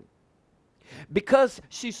said. Because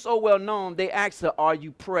she's so well known, they asked her, "Are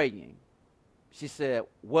you praying?" She said,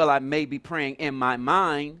 "Well, I may be praying in my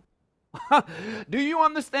mind." Do you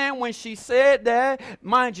understand when she said that?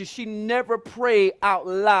 Mind you, she never prayed out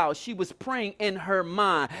loud. She was praying in her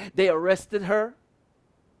mind. They arrested her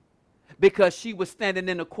because she was standing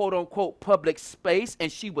in a quote-unquote public space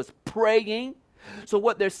and she was praying. So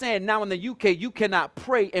what they're saying now in the UK, you cannot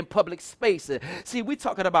pray in public spaces. See, we're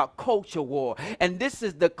talking about culture war. And this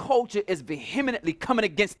is the culture is vehemently coming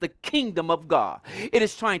against the kingdom of God. It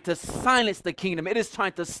is trying to silence the kingdom. It is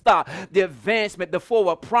trying to stop the advancement, the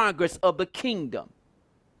forward progress of the kingdom.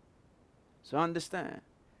 So understand.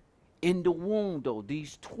 In the womb, though,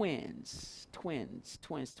 these twins.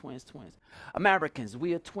 Americans,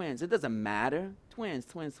 we are twins. It doesn't matter. Twins.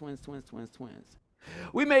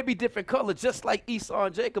 We may be different colors, just like Esau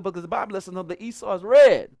and Jacob, because the Bible lets us know that Esau is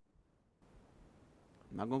red.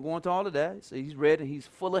 I'm not going to go into all of that. So he's red and he's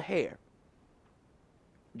full of hair.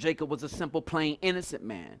 Jacob was a simple, plain, innocent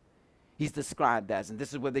man. He's described as, and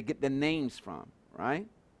this is where they get their names from, right?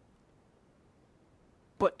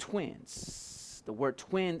 But twins. The word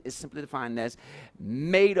twin is simply defined as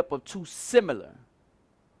made up of two similar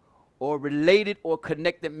or related or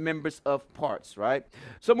connected members of parts, right?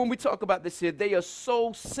 So when we talk about this here, they are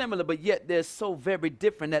so similar, but yet they're so very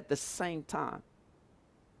different at the same time.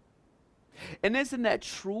 And isn't that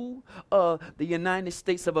true of the United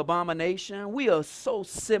States of Abomination? We are so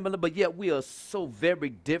similar, but yet we are so very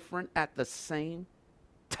different at the same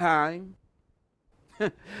time.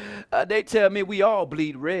 They tell me we all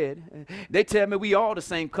bleed red. They tell me we all the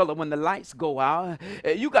same color when the lights go out.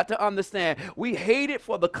 You got to understand, we hate it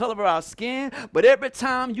for the color of our skin, but every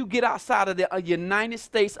time you get outside of the United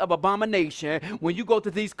States of Abomination, when you go to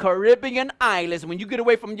these Caribbean islands, when you get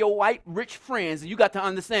away from your white rich friends, you got to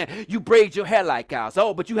understand, you braid your hair like ours.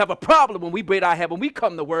 Oh, but you have a problem when we braid our hair, when we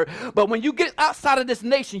come to work. But when you get outside of this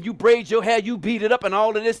nation, you braid your hair, you beat it up and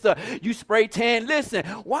all of this stuff. You spray tan. Listen,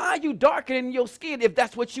 why are you darkening your skin if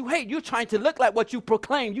that's what you hate? You're trying to look like what you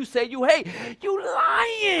proclaim. You say you hate. You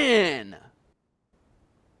lying.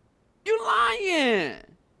 You lying.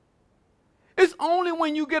 It's only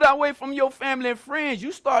when you get away from your family and friends,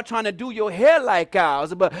 you start trying to do your hair like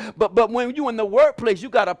ours. But when you in the workplace, you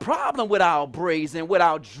got a problem with our braids and with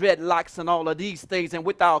our dreadlocks and all of these things and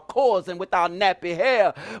with our cords and with our nappy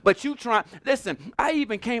hair. But you try. Listen, I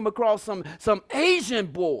even came across some Asian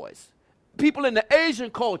boys. People in the Asian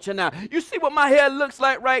culture now. You see what my hair looks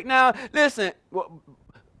like right now? Listen,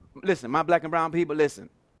 my black and brown people, listen.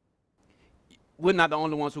 We're not the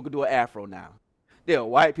only ones who can do an afro now. There are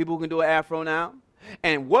white people who can do an afro now.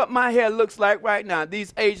 And what my hair looks like right now,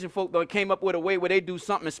 these Asian folk that came up with a way where they do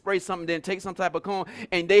something and spray something, then take some type of comb,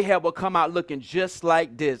 and they hair will come out looking just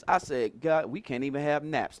like this. I said, God, we can't even have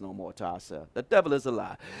naps no more to ourselves. The devil is a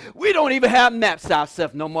lie. We don't even have naps to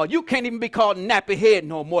ourselves no more. You can't even be called nappy head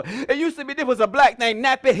no more. It used to be there was a black thing,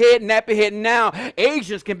 nappy head. Now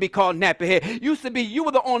Asians can be called nappy head. Used to be you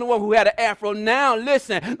were the only one who had an afro. Now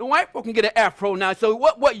listen, the white folk can get an afro now. So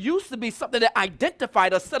what used to be something that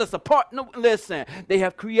identified us, set us apart, no, listen. They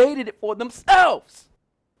have created it for themselves.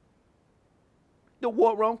 The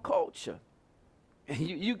war on culture.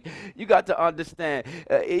 You got to understand,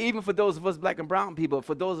 even for those of us black and brown people,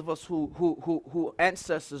 for those of us who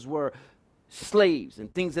ancestors were slaves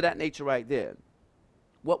and things of that nature right there,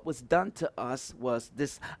 what was done to us was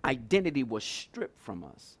this identity was stripped from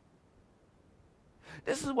us.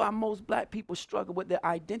 This is why most black people struggle with their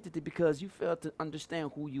identity, because you fail to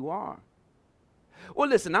understand who you are. Well,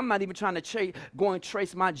 listen, I'm not even trying to go and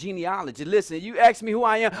trace my genealogy. Listen, you ask me who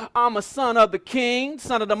I am. I'm a son of the King,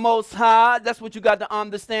 son of the Most High. That's what you got to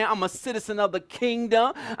understand. I'm a citizen of the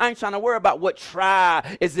kingdom. I ain't trying to worry about what tribe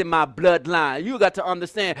is in my bloodline. You got to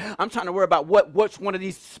understand. I'm trying to worry about which one of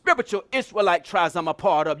these spiritual Israelite tribes I'm a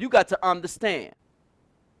part of. You got to understand.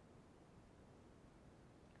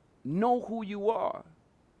 Know who you are.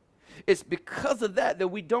 It's because of that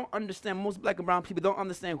we don't understand. Most black and brown people don't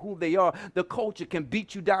understand who they are. The culture can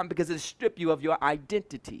beat you down because it strips you of your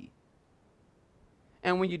identity.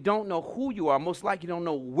 And when you don't know who you are, most likely you don't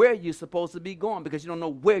know where you're supposed to be going, because you don't know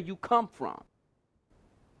where you come from.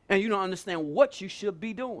 And you don't understand what you should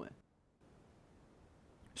be doing.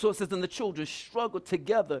 So it says, and the children struggle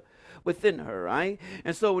together within her, right?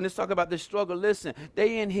 And so when it's talking about this struggle, listen,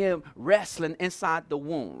 they in here wrestling inside the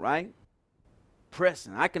womb, right?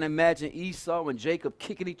 Pressing. I can imagine Esau and Jacob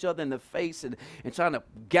kicking each other in the face and trying to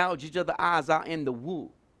gouge each other's eyes out in the womb.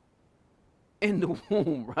 In the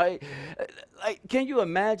womb, right? Like, can you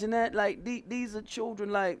imagine that? Like, these are children,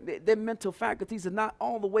 like, their mental faculties are not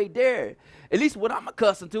all the way there. At least what I'm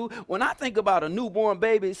accustomed to, when I think about a newborn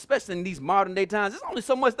baby, especially in these modern day times, there's only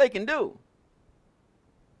so much they can do.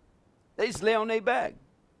 They just lay on their back,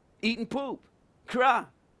 eating poop, cry.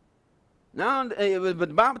 Now, but the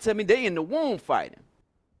Bible tells me they in the womb fighting.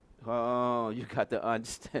 Oh, you got to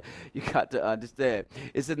understand. You got to understand.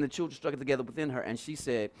 It says, and the children struggled together within her, and she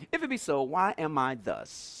said, if it be so, why am I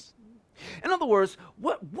thus? In other words,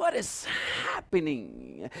 what is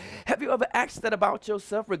happening? Have you ever asked that about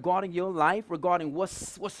yourself regarding your life, regarding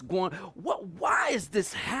what's going? Why is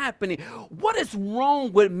this happening? What is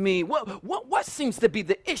wrong with me? What seems to be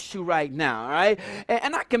the issue right now? Right?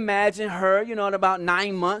 And I can imagine her, you know, at about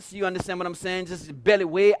 9 months. You understand what I'm saying? Just belly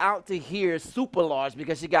way out to here, super large,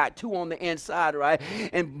 because she got 2 on the inside, right?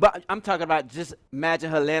 But I'm talking about just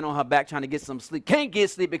imagine her laying on her back trying to get some sleep. Can't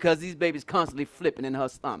get sleep because these babies constantly flipping in her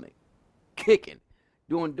stomach. Kicking,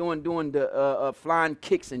 doing the flying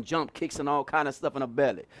kicks and jump kicks and all kind of stuff in her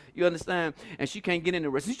belly. You understand? And she can't get in the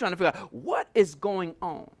rest. She's trying to figure out what is going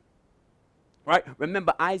on. Right?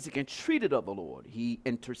 Remember, Isaac entreated of the Lord. He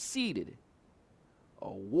interceded. A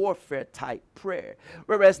warfare type prayer.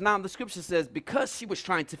 Whereas now the scripture says, because she was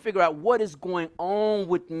trying to figure out what is going on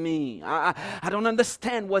with me. I don't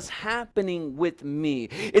understand what's happening with me.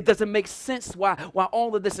 It doesn't make sense why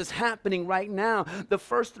all of this is happening right now. The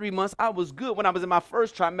first 3 months I was good. When I was in my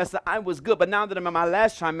first trimester, I was good. But now that I'm in my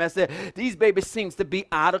last trimester, these babies seems to be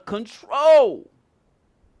out of control.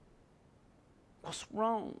 What's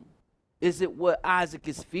wrong? Is it what Isaac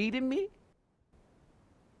is feeding me?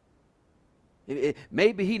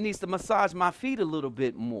 Maybe he needs to massage my feet a little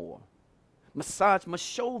bit more. Massage my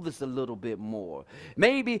shoulders a little bit more.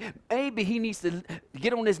 Maybe he needs to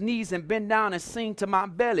get on his knees and bend down and sing to my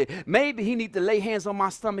belly. Maybe he needs to lay hands on my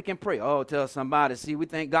stomach and pray. Oh, tell somebody. See, we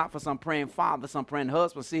thank God for some praying father, some praying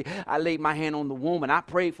husband. See, I laid my hand on the womb and I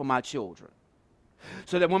prayed for my children.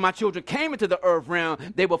 So that when my children came into the earth realm,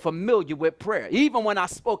 they were familiar with prayer. Even when I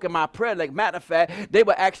spoke in my prayer, like matter of fact, they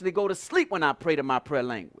would actually go to sleep when I prayed in my prayer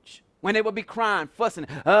language. When they would be crying, fussing,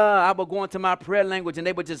 I would go into my prayer language and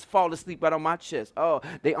they would just fall asleep right on my chest. Oh,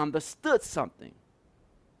 they understood something.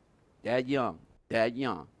 That young.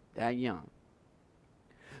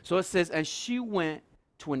 So it says, and she went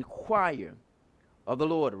to inquire of the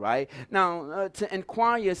Lord, right? Now, to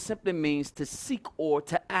inquire simply means to seek or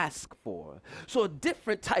to ask for. So a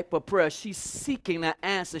different type of prayer. She's seeking an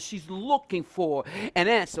answer. She's looking for an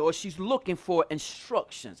answer, or she's looking for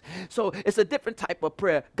instructions. So it's a different type of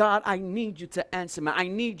prayer. God, I need you to answer me. I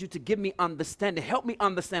need you to give me understanding. Help me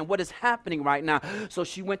understand what is happening right now. So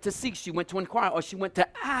she went to seek, she went to inquire, or she went to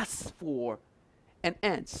ask for an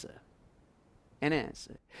answer. An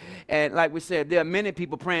answer. And like we said, there are many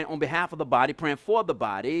people praying on behalf of the body, praying for the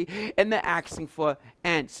body, and they're asking for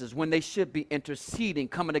answers when they should be interceding,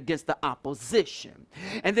 coming against the opposition.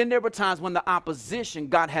 And then there were times when the opposition,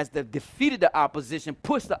 God has defeated the opposition,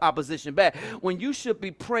 pushed the opposition back. When you should be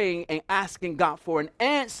praying and asking God for an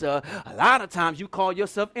answer, a lot of times you call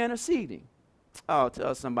yourself interceding. Oh,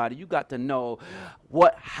 tell somebody, you got to know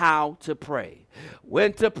how to pray,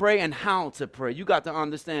 when to pray and how to pray. You got to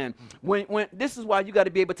understand when this is why you got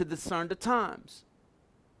to be able to discern the times.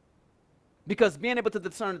 Because being able to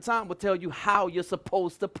discern the time will tell you how you're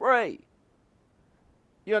supposed to pray.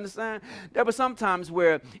 You understand? There were some times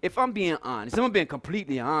where, if I'm being honest, if I'm being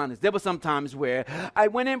completely honest, there were some times where I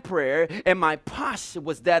went in prayer and my posture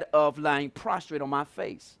was that of lying prostrate on my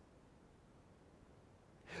face,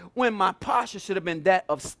 when my posture should have been that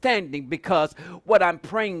of standing, because what I'm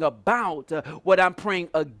praying about, what I'm praying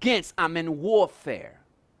against, I'm in warfare.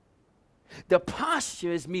 The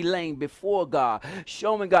posture is me laying before God,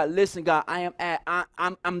 showing God, listen, God,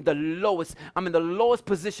 I'm the lowest. I'm in the lowest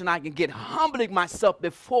position I can get, humbling myself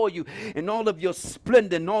before you in all of your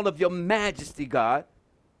splendor and all of your majesty, God.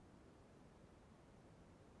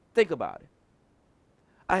 Think about it.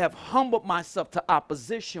 I have humbled myself to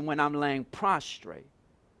opposition when I'm laying prostrate.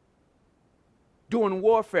 Doing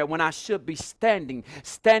warfare when I should be standing.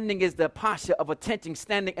 Standing is the posture of attention.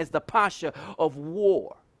 Standing is the posture of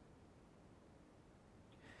war.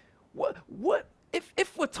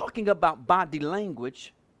 If we're talking about body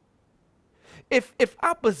language, if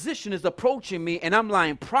opposition is approaching me and I'm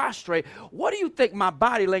lying prostrate, what do you think my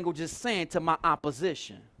body language is saying to my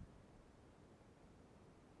opposition?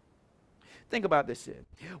 Think about this here.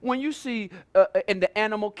 When you see in the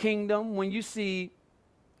animal kingdom, when you see,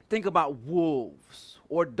 think about wolves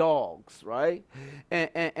or dogs, right?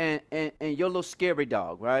 And your little scary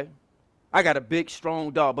dog, right? I got a big,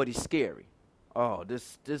 strong dog, but he's scary. Oh,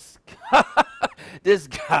 this this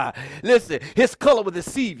guy. Listen, his color will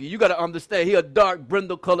deceive you. You got to understand, he a dark,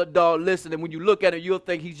 brindle-colored dog. Listen, and when you look at him, you'll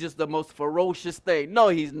think he's just the most ferocious thing. No,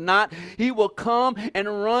 he's not. He will come and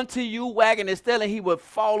run to you, wagging his tail, and he will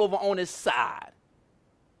fall over on his side.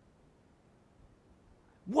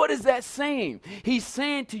 What is that saying? He's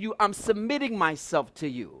saying to you, I'm submitting myself to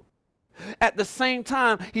you. At the same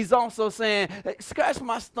time, he's also saying, hey, scratch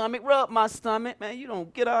my stomach, rub my stomach. Man, you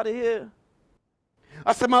don't get out of here.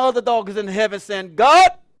 I said, my other dog is in heaven saying,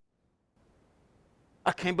 God,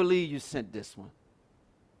 I can't believe you sent this one.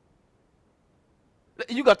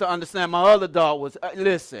 You got to understand, my other dog was,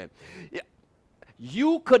 listen,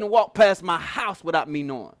 you couldn't walk past my house without me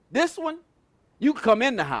knowing. This one, you come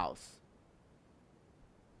in the house.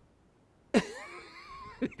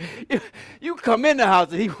 You come in the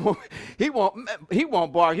house and he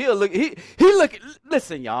won't bark. He'll look. He look.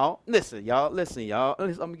 Listen, y'all. Let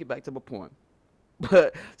me get back to my point.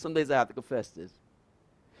 But some days I have to confess this.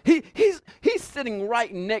 He's sitting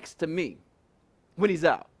right next to me when he's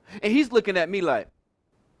out, and he's looking at me like,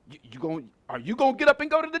 are you gonna get up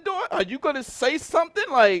and go to the door? Are you gonna say something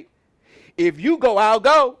like, if you go, I'll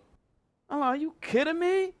go? I'm like, are you kidding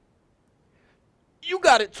me? You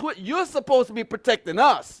got it. You're supposed to be protecting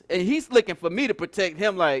us, and he's looking for me to protect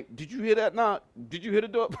him. Like, did you hear that knock? Did you hear the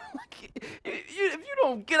door? If you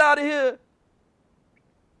don't get out of here.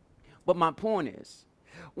 But my point is,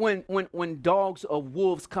 when dogs or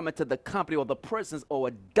wolves come into the company or the presence or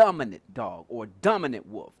a dominant dog or a dominant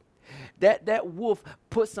wolf, that wolf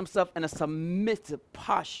puts himself in a submissive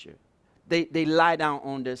posture. They lie down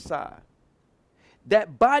on their side.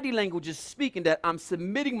 That body language is speaking that I'm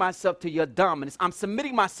submitting myself to your dominance. I'm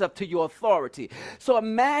submitting myself to your authority. So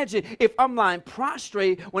imagine if I'm lying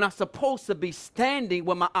prostrate when I'm supposed to be standing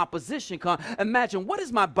when my opposition comes. Imagine, what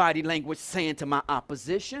is my body language saying to my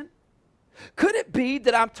opposition? Could it be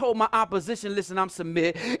that I've told my opposition, listen, I'm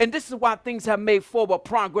submit, and this is why things have made forward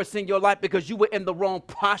progress in your life, because you were in the wrong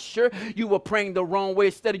posture. You were praying the wrong way.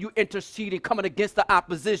 Instead of you interceding, coming against the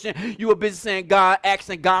opposition, you were busy saying God,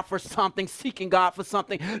 asking God for something, seeking God for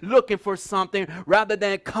something, looking for something, rather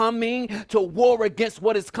than coming to war against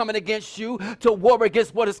what is coming against you, to war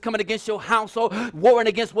against what is coming against your household, warring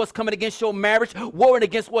against what's coming against your marriage, warring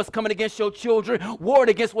against what's coming against your children, warring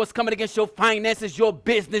against what's coming against your finances, your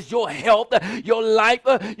business, your health, your life.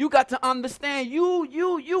 You got to understand,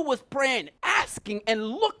 you was praying, asking and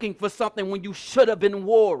looking for something when you should have been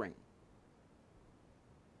warring.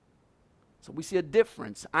 So we see a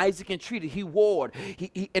difference. Isaac entreated, he warred,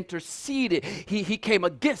 he interceded, he came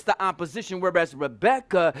against the opposition, whereas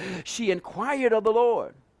Rebekah, she inquired of the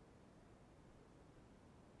Lord.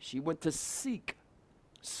 She went to seek,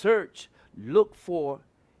 search, look for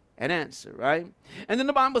an answer, right? And then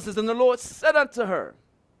the Bible says, and the Lord said unto her,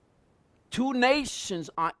 2 nations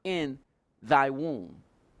are in thy womb,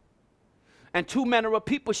 and 2 manner of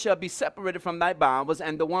people shall be separated from thy bowels,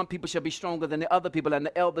 and the one people shall be stronger than the other people, and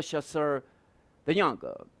the elder shall serve the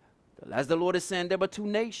younger. As the Lord is saying, there were 2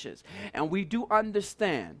 nations. And we do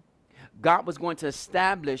understand God was going to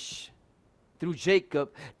establish through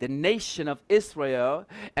Jacob the nation of Israel,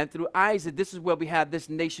 and through Isaac, this is where we have this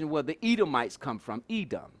nation where the Edomites come from,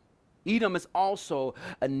 Edom. Edom is also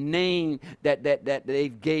a name that they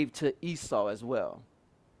gave to Esau as well.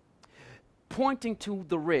 Pointing to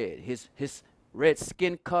the red, his red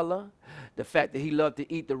skin color, the fact that he loved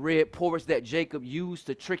to eat the red porridge that Jacob used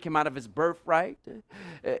to trick him out of his birthright.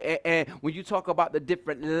 And when you talk about the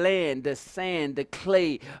different land, the sand, the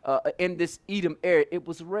clay in this Edom area, it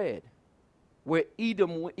was red. Where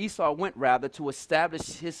Esau went rather to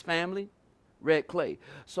establish his family, red clay.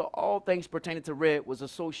 So all things pertaining to red was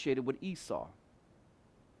associated with Esau.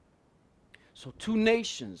 So 2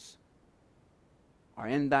 nations are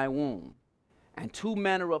in thy womb, and 2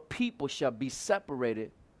 manner of people shall be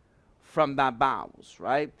separated from thy bowels,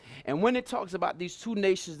 right? And when it talks about these 2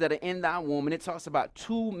 nations that are in thy womb, and it talks about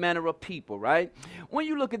 2 manner of people, right? When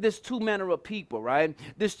you look at this 2 manner of people, right?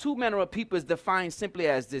 This 2 manner of people is defined simply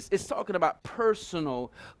as this. It's talking about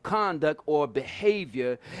personal conduct or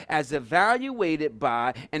behavior as evaluated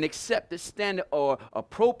by an accepted standard or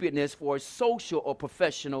appropriateness for a social or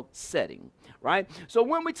professional setting, right? So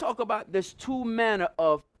when we talk about this 2 manner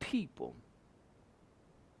of people,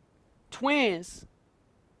 twins,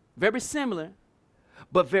 very similar,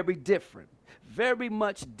 but very different. Very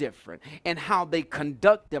much different in how they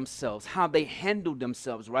conduct themselves, how they handle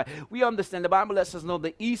themselves, right? We understand the Bible lets us know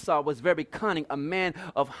that Esau was very cunning, a man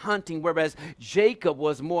of hunting, whereas Jacob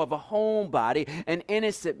was more of a homebody, an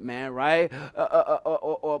innocent man, right?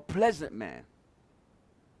 Or a pleasant man.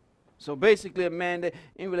 So basically a man that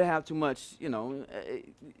didn't really have too much,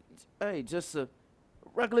 hey, just a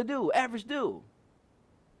regular dude, average dude.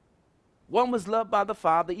 One was loved by the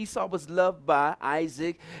father, Esau was loved by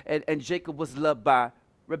Isaac, and Jacob was loved by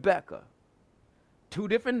Rebekah. 2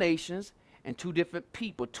 different nations and 2 different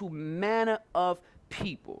people, 2 manner of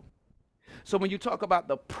people. So when you talk about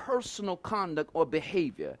the personal conduct or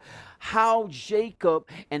behavior, how Jacob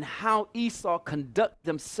and how Esau conduct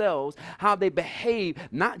themselves, how they behave,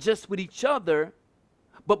 not just with each other,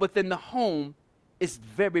 but within the home, is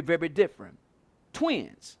very, very different.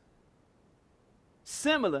 Twins.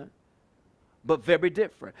 Similar, but very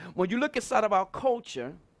different. When you look inside of our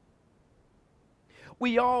culture,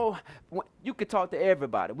 we all, you can talk to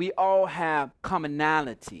everybody. We all have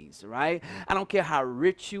commonalities, right? I don't care how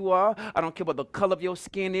rich you are. I don't care what the color of your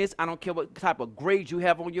skin is. I don't care what type of grades you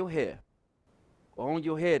have on your hair. Or on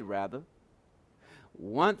your head, rather.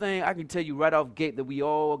 One thing I can tell you right off gate that we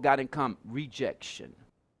all got in common: rejection.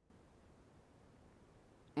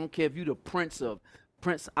 I don't care if you're the Prince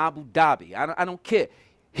Abu Dhabi. I don't care.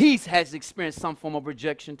 He has experienced some form of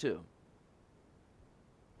rejection too.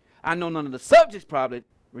 I know none of the subjects probably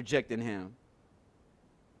rejected him.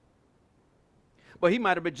 But he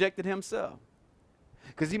might have rejected himself.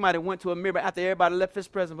 Because he might have went to a mirror after everybody left his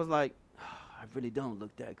presence, was like, oh, I really don't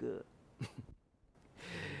look that good.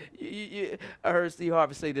 I heard Steve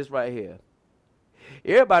Harvey say this right here.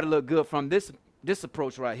 Everybody look good from this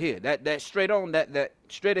approach right here. That straight on, that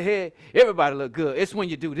straight ahead, everybody look good. It's when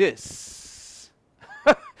you do this.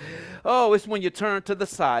 Oh, it's when you turn to the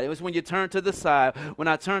side. It was when you turn to the side. When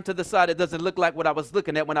I turn to the side, it doesn't look like what I was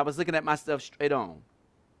looking at when I was looking at myself straight on.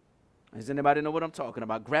 Does anybody know what I'm talking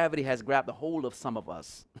about? Gravity has grabbed a hold of some of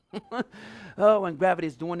us. Oh, and gravity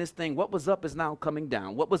is doing this thing. What was up is now coming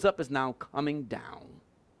down. What was up is now coming down.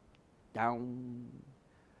 Down,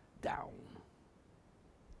 down.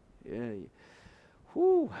 Yeah.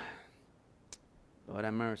 Whew. Lord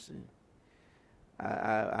have mercy.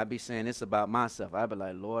 I be saying this about myself. I be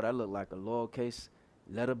like, Lord, I look like a lowercase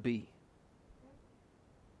letter B.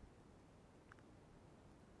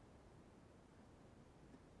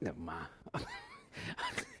 Never mind.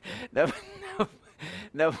 never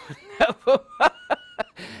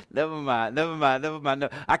mind. No.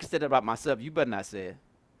 I can say that about myself. You better not say it.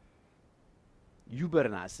 You better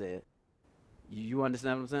not say it. You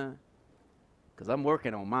understand what I'm saying? Because I'm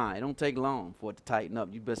working on mine. It don't take long for it to tighten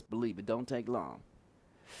up. You best believe it don't take long.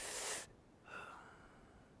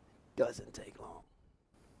 Doesn't take long.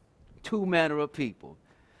 Two manner of people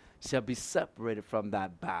shall be separated from thy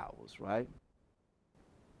bowels, right?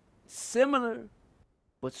 Similar,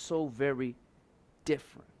 but so very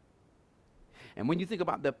different. And when you think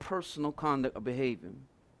about their personal conduct or behavior,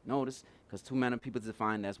 notice, because two manner of people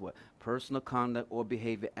define as what? Personal conduct or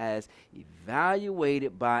behavior as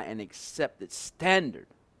evaluated by an accepted standard.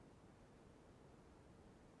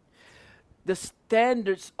 The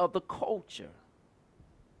standards of the culture.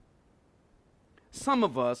 Some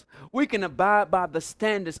of us, we can abide by the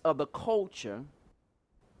standards of the culture,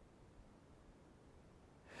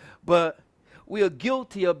 but we are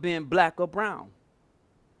guilty of being black or brown.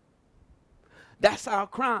 That's our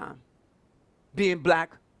crime, being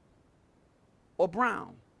black or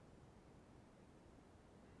brown.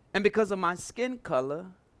 And because of my skin color,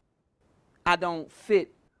 I don't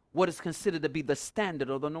fit what is considered to be the standard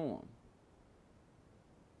or the norm.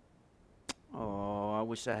 Oh, I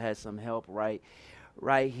wish I had some help right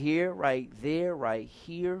here, right there, right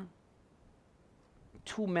here.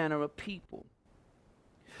 Two manner of people.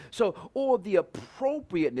 So, or the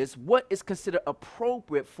appropriateness, what is considered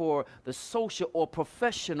appropriate for the social or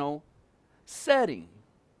professional setting.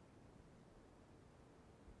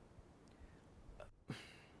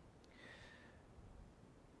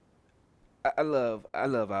 I love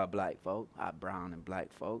our black folk, our brown and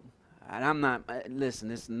black folk. And I'm not, listen,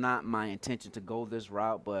 it's not my intention to go this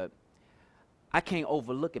route, but I can't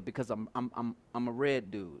overlook it because I'm a red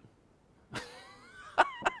dude.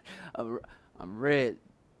 I'm red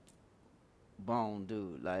bone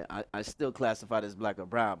dude. Like I still classified as black or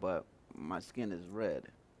brown, but my skin is red.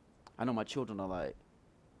 I know my children are like,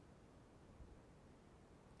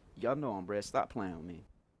 y'all know I'm red. Stop playing with me.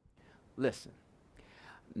 Listen,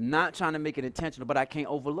 not trying to make it intentional, but I can't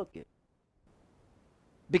overlook it.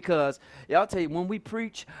 Because, y'all tell you, when we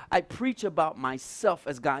preach, I preach about myself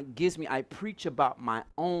as God gives me. I preach about my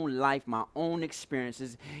own life, my own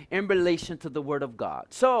experiences in relation to the Word of God.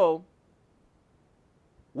 So,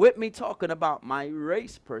 with me talking about my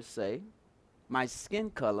race per se, my skin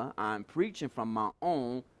color, I'm preaching from my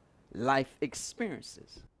own life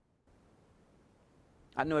experiences.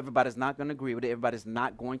 I know everybody's not going to agree with it. Everybody's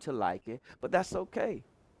not going to like it, but that's okay.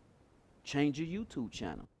 Change your YouTube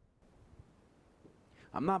channel.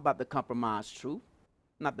 I'm not about to compromise truth,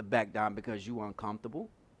 not to back down because you're uncomfortable.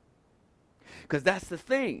 Because that's the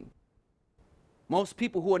thing. Most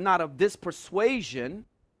people who are not of this persuasion,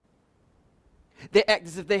 they act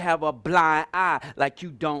as if they have a blind eye, like you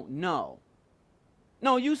don't know.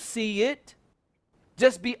 No, you see it.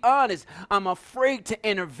 Just be honest. I'm afraid to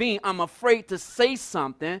intervene. I'm afraid to say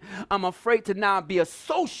something. I'm afraid to now be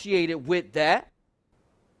associated with that.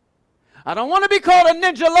 I don't want to be called a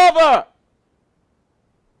ninja lover.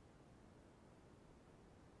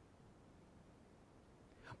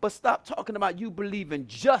 But stop talking about you believe in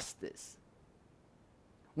justice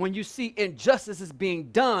when you see injustice is being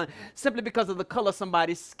done simply because of the color of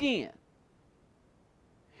somebody's skin.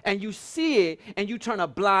 And you see it and you turn a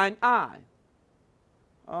blind eye.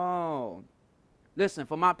 Oh, listen,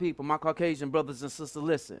 for my people, my Caucasian brothers and sisters,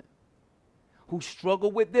 listen, who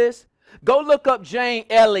struggle with this, go look up Jane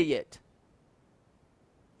Elliott,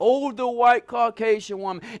 older white Caucasian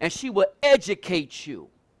woman, and she will educate you.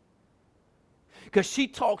 Because she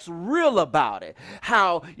talks real about it.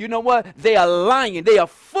 How, you know what, they are lying. They are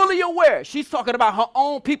fully aware. She's talking about her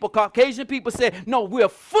own people. Caucasian people said, no, we're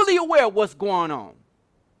fully aware of what's going on.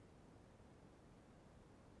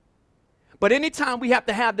 But anytime we have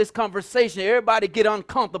to have this conversation, everybody get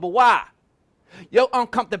uncomfortable. Why? Your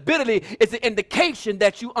uncomfortability is an indication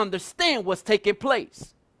that you understand what's taking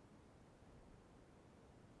place.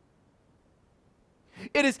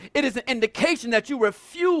 It is an indication that you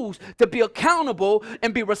refuse to be accountable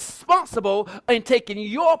and be responsible in taking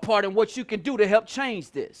your part in what you can do to help change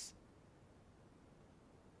this.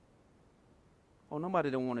 Oh, nobody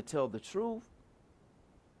don't want to tell the truth.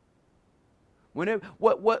 Whenever,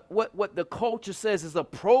 what the culture says is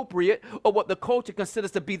appropriate, or what the culture considers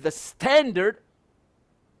to be the standard,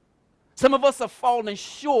 some of us are falling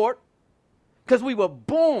short because we were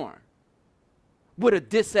born with a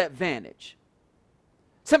disadvantage,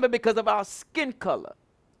 simply because of our skin color.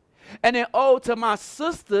 And then, oh, to my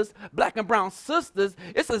sisters, black and brown sisters,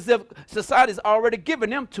 it's as if society's already given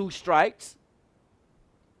them 2 strikes.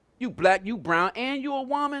 You black, you brown, and you a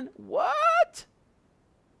woman? What?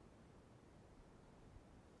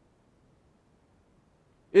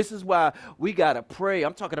 This is why we got to pray.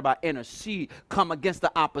 I'm talking about intercede, come against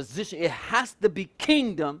the opposition. It has to be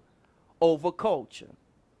kingdom over culture.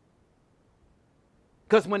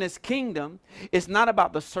 Because when it's kingdom, it's not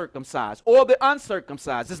about the circumcised or the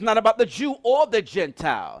uncircumcised. It's not about the Jew or the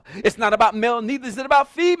Gentile. It's not about male, neither is it about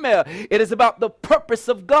female. It is about the purpose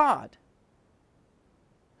of God.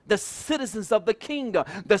 The citizens of the kingdom,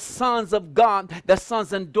 the sons of God, the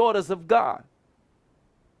sons and daughters of God.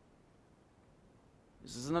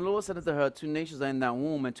 This is, and the Lord said unto her, 2 nations are in thy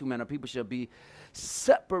womb, and 2 manner of people shall be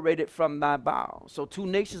separated from thy bowels. So 2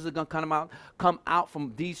 nations are going to come out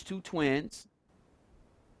from these 2 twins.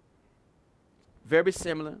 Very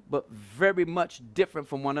similar, but very much different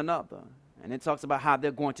from one another. And it talks about how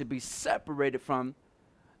they're going to be separated from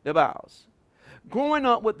the bowels. Growing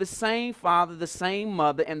up with the same father, the same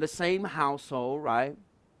mother, and the same household, right?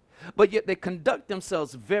 But yet they conduct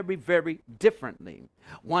themselves very, very differently.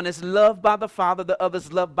 One is loved by the father, the other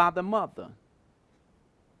is loved by the mother.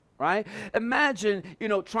 Right? Imagine,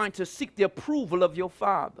 trying to seek the approval of your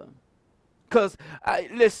father. Because,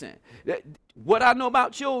 listen, what I know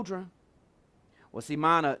about children, well, see,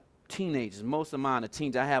 mine are teenagers. Most of mine are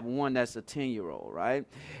teens. I have one that's a 10-year-old, right?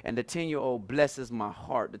 And the 10-year-old blesses my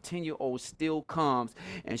heart. The 10-year-old still comes,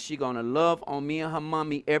 and she going to love on me and her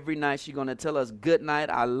mommy every night. She going to tell us, good night,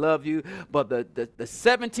 I love you. But the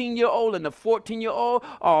 17-year-old and the 14-year-old,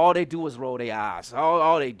 all they do is roll their eyes.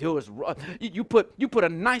 All they do is you put a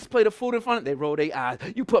nice plate of food in front of them, they roll their eyes.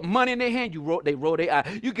 You put money in their hand, they roll their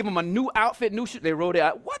eyes. You give them a new outfit, new shoes, they roll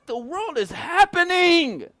their eyes. What the world is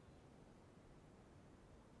happening?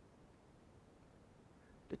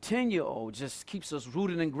 The 10-year-old just keeps us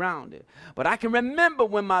rooted and grounded. But I can remember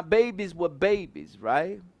when my babies were babies,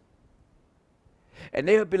 right? And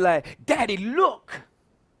they would be like, Daddy, look.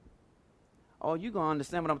 Oh, you're going to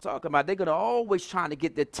understand what I'm talking about. They're going to always trying to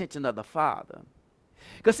get the attention of the father.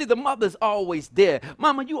 Because, see, the mother's always there.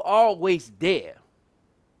 Mama, you always there.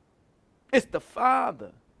 It's the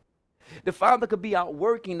father. The father could be out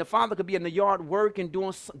working. The father could be in the yard working,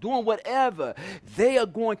 doing whatever. They are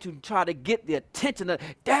going to try to get the attention of,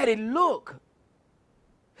 Daddy, look.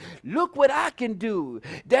 Look what I can do.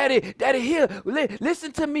 Daddy, here,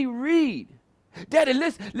 listen to me read. Daddy,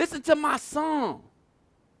 listen to my song.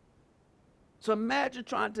 So imagine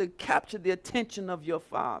trying to capture the attention of your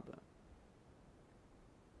father.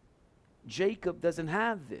 Jacob doesn't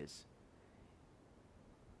have this.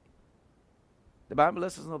 The Bible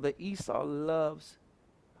lets us know that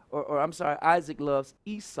Isaac loves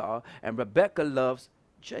Esau, and Rebekah loves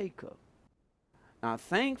Jacob. Now,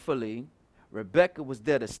 thankfully, Rebekah was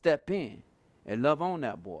there to step in and love on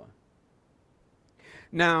that boy.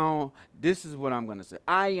 Now, this is what I'm going to say.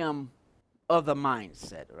 I am of the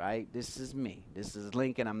mindset, right? This is me. This is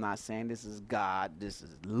Lincoln. I'm not saying this is God. This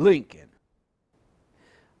is Lincoln.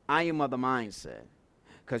 I am of the mindset.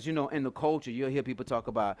 Because, you know, in the culture, you'll hear people talk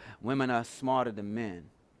about women are smarter than men,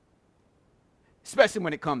 especially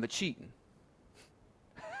when it comes to cheating.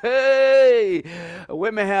 Hey,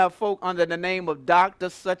 women have folk under the name of doctor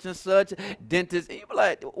such and such, dentist. You be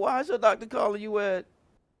like, why is your doctor calling you at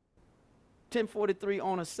 10:43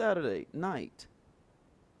 on a Saturday night?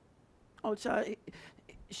 Oh, child,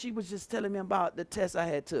 she was just telling me about the test I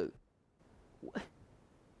had took. What?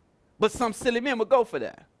 But some silly men would go for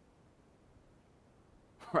that.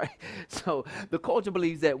 Right? So the culture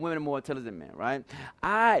believes that women are more intelligent than men,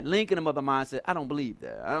 right? Lincoln, a mother mindset, I don't believe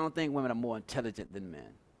that. I don't think women are more intelligent than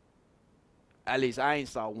men. At least I ain't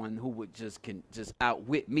saw one who would just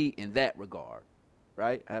outwit me in that regard,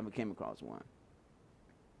 right? I haven't came across one.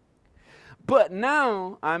 But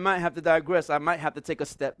now I might have to digress. I might have to take a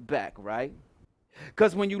step back, right?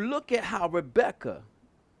 Because when you look at how Rebekah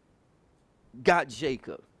got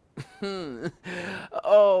Jacob,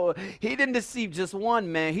 oh, he didn't deceive just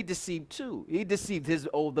one man. He deceived two. He deceived his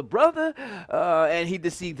older brother, and he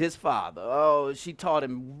deceived his father. Oh, she taught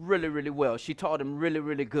him really, really well. She taught him really,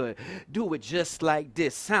 really good. Do it just like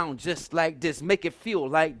this. Sound just like this. Make it feel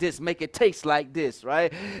like this. Make it taste like this,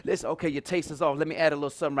 right? Listen, okay, your taste is off. Let me add a little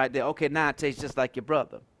something right there. Okay, now it tastes just like your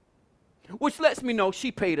brother. Which lets me know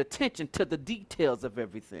she paid attention to the details of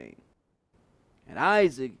everything. And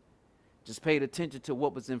Isaac just paid attention to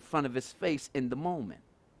what was in front of his face in the moment.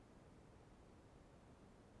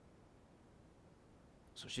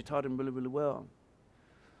 So she taught him really, really well.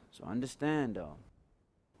 So understand, though,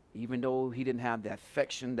 even though he didn't have that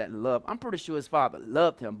affection, that love, I'm pretty sure his father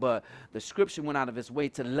loved him, but the scripture went out of his way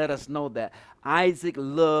to let us know that Isaac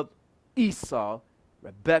loved Esau,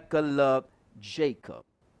 Rebekah loved Jacob.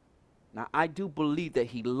 Now, I do believe that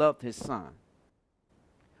he loved his son,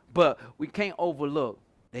 but we can't overlook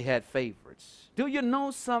they had favorites. Do you know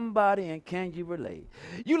somebody, and can you relate?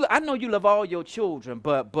 I know you love all your children,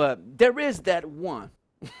 but there is that one.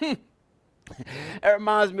 It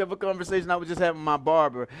reminds me of a conversation I was just having with my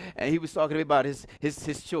barber, and he was talking to me about his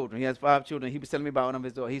children. He has 5 children. He was telling me about one of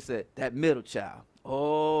his daughters. He said, that middle child,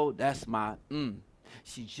 oh, that's my,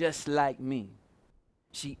 she just like me.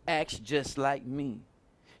 She acts just like me.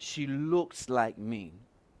 She looks like me.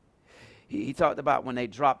 He talked about when they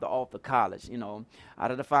dropped off to college, you know,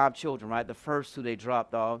 out of the 5 children, right, the first 2 they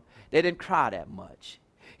dropped off, they didn't cry that much.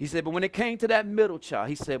 He said, but when it came to that middle child,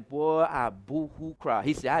 he said, boy, I boo-hoo cried.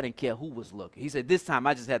 He said, I didn't care who was looking. He said, this time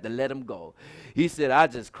I just had to let him go. He said, I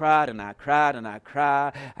just cried and I cried and I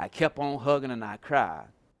cried. I kept on hugging and I cried.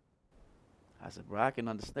 I said, bro, I can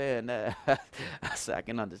understand that. I said, I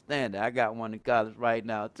can understand that. I got one in college right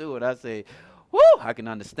now, too. And I said, whoo, I can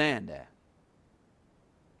understand that.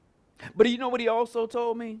 But you know what he also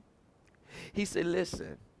told me? He said,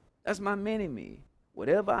 listen, that's my mini-me.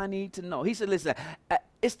 Whatever I need to know. He said, listen,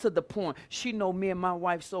 it's to the point. She know me and my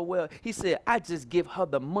wife so well. He said, I just give her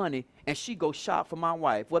the money and she go shop for my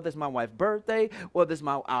wife. Whether it's my wife's birthday, whether it's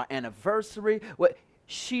our anniversary.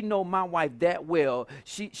 She know my wife that well.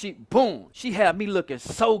 She boom, she had me looking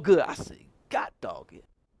so good. I said, God dog it.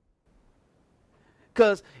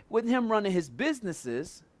 Because with him running his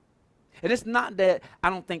businesses, and it's not that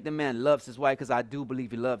I don't think the man loves his wife, because I do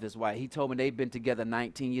believe he loved his wife. He told me they've been together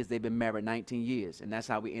 19 years. They've been married 19 years. And that's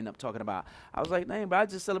how we end up talking about. I was like, dang, but I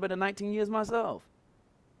just celebrated 19 years myself.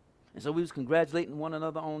 And so we was congratulating one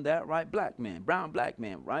another on that, right? Black men, brown black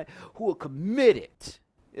men, right? Who are committed,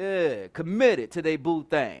 committed to their boo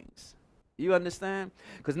things. You understand?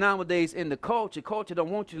 Because nowadays in the culture don't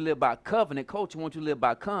want you to live by covenant. Culture wants you to live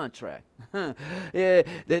by contract. Yeah,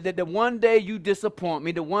 the one day you disappoint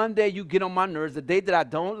me, the one day you get on my nerves, the day that I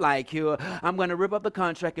don't like you, I'm going to rip up the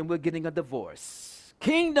contract and we're getting a divorce.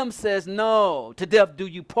 Kingdom says no, to death do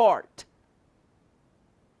you part.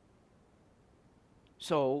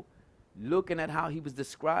 So looking at how he was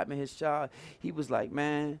describing his child, he was like,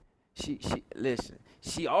 man, listen,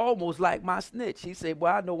 she almost like my snitch. He said,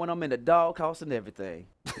 well, I know when I'm in the doghouse and everything.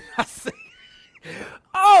 I said,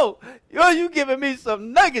 oh, you giving me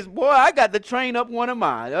some nuggets, boy. I got to train up one of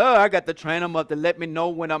mine. Oh, I got to train them up to let me know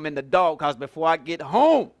when I'm in the doghouse before I get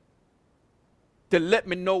home. To let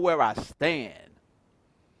me know where I stand.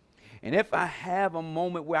 And if I have a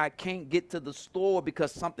moment where I can't get to the store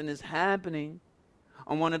because something is happening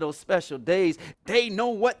on one of those special days, they know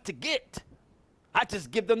what to get. I just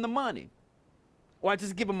give them the money. Or I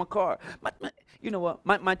just give them a car. You know what?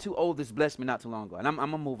 My 2 oldest blessed me not too long ago. And I'm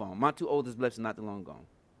going to move on. My 2 oldest blessed me not too long ago.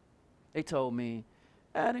 They told me,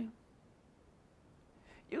 Daddy,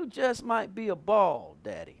 you just might be a bald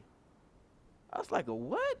daddy. I was like, a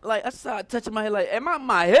what? Like, I started touching my head like, am I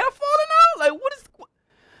my hair falling out? Like, what is,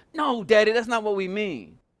 no, Daddy, that's not what we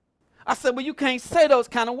mean. I said, well, you can't say those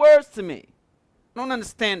kind of words to me. I don't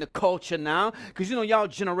understand the culture now, because, you know, y'all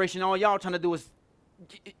generation, all y'all trying to do is,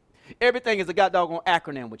 everything is a goddamn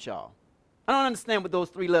acronym with y'all. I don't understand what those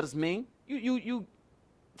 3 letters mean. You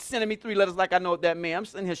sending me 3 letters like I know what that means. I'm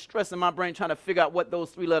sitting here stressing my brain trying to figure out what those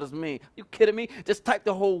 3 letters mean. You kidding me? Just type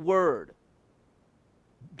the whole word.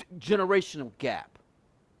 Generational gap.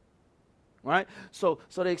 Right? So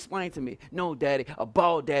they explained to me, no, Daddy, a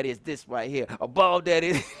bald daddy is this right here. A bald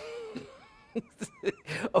daddy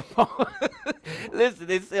listen,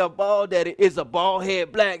 they say a bald daddy is a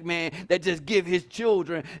bald-headed black man that just give his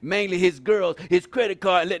children, mainly his girls, his credit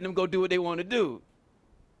card and letting them go do what they want to do.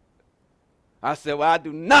 I said, well, I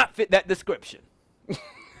do not fit that description.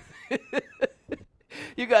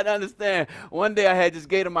 You got to understand, one day I just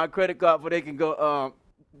gave them my credit card so they can go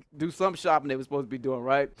do some shopping they were supposed to be doing,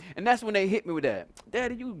 right? And that's when they hit me with that.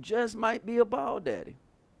 Daddy, you just might be a bald daddy.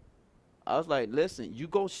 I was like, listen, you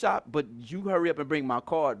go shop, but you hurry up and bring my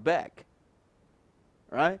card back,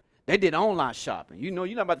 right? They did online shopping. You know,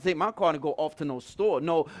 you're not about to take my card and go off to no store.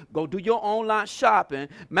 No, go do your online shopping.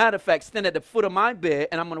 Matter of fact, stand at the foot of my bed,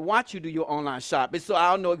 and I'm going to watch you do your online shopping so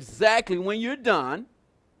I'll know exactly when you're done,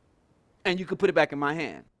 and you can put it back in my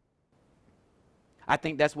hand. I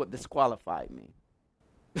think that's what disqualified me.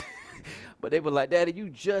 But they were like, Daddy, you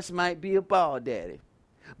just might be a bald daddy.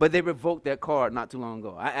 But they revoked that card not too long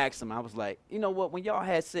ago. I asked them, I was like, you know what, when y'all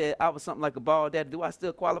had said I was something like a bald daddy, do I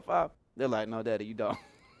still qualify? They're like, no, Daddy, you don't.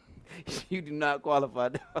 You do not qualify.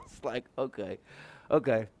 I was like, okay,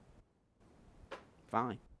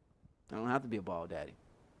 fine. I don't have to be a bald daddy.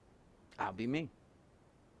 I'll be me.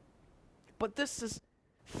 But this is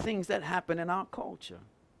things that happen in our culture.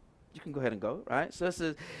 You can go ahead and go, right? So it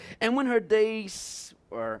says, and when her days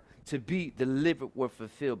were to be delivered were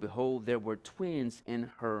fulfilled, behold, there were twins in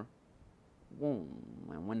her womb.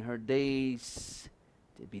 And when her days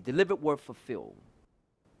to be delivered were fulfilled,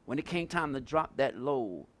 when it came time to drop that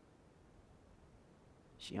load,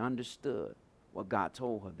 she understood what God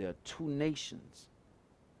told her. There are 2 nations.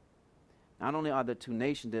 Not only are there 2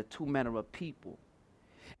 nations, there are 2 manner of people.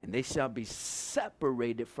 And they shall be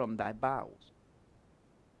separated from thy bowels.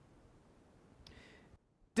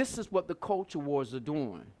 This is what the culture wars are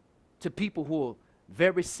doing to people who are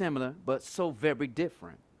very similar but so very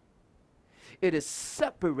different. It is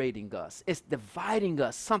separating us. It's dividing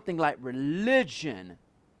us. Something like religion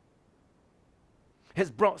has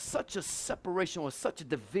brought such a separation or such a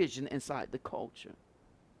division inside the culture.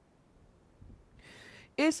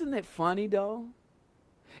 Isn't it funny, though?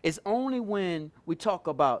 It's only when we talk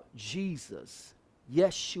about Jesus,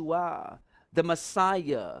 Yeshua, the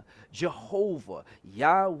Messiah, Jehovah,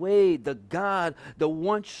 Yahweh, the God, the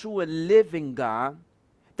one true and living God,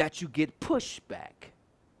 that you get pushback.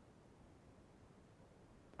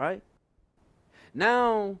 Right?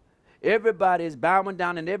 Now, everybody is bowing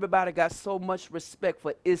down and everybody got so much respect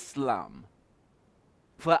for Islam,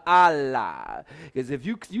 for Allah. Because if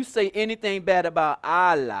you say anything bad about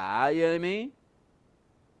Allah, you know what I mean?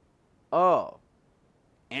 Oh,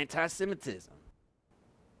 anti-Semitism.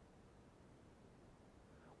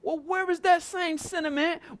 Well, where is that same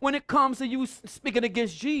sentiment when it comes to you speaking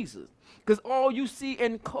against Jesus? Because all you see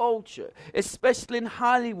in culture, especially in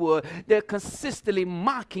Hollywood, they're consistently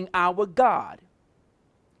mocking our God.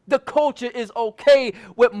 The culture is okay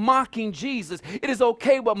with mocking Jesus. It is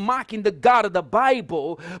okay with mocking the God of the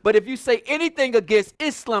Bible. But if you say anything against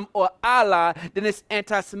Islam or Allah, then it's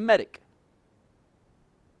anti-Semitic.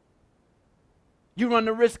 You run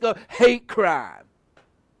the risk of hate crime.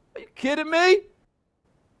 Are you kidding me?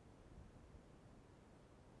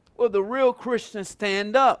 Well, the real Christians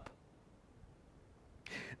stand up.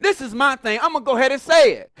 This is my thing. I'm going to go ahead and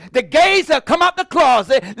say it. The gays have come out the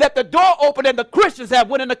closet, let the door open, and the Christians have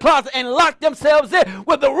went in the closet and locked themselves in.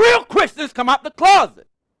 Well, the real Christians come out the closet.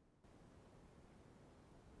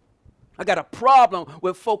 I got a problem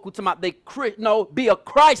with folk who talk about they be a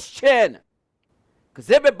Christian.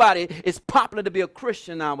 Because everybody is popular to be a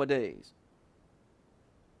Christian nowadays.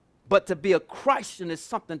 But to be a Christian is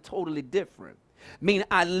something totally different. Meaning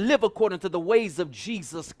I live according to the ways of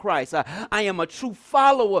Jesus Christ. I am a true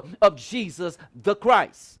follower of Jesus the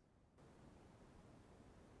Christ.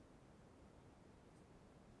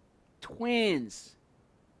 Twins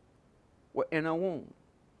were in a womb.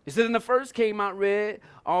 It says, and the first came out red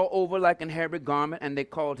all over like an hairy garment, and they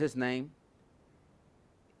called his name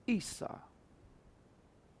Esau.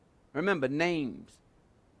 Remember, names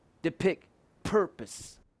depict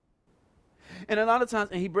purpose. And a lot of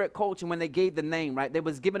times in Hebrew culture, when they gave the name, right, they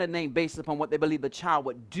was given a name based upon what they believed the child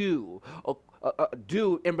would do, or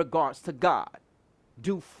do in regards to God,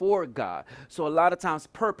 do for God. So a lot of times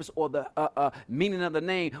purpose or the meaning of the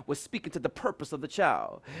name was speaking to the purpose of the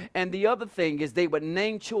child. And the other thing is they would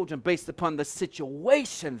name children based upon the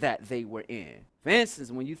situation that they were in. For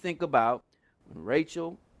instance, when you think about when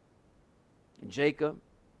Rachel and Jacob,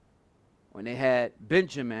 when they had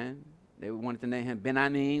Benjamin, they wanted to name him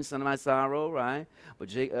Ben-Amin, son of my sorrow, right? But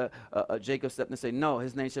Jacob stepped in and said, no,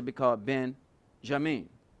 his name should be called Ben-Jamin,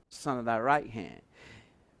 son of thy right hand.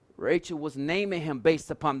 Rachel was naming him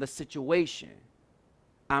based upon the situation.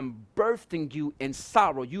 I'm birthing you in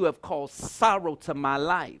sorrow. You have caused sorrow to my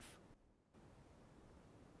life.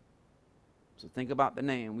 So think about the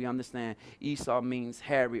name. We understand Esau means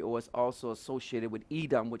hairy, or it's also associated with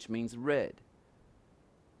Edom, which means red.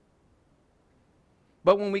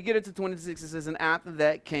 But when we get into 26, it says, and after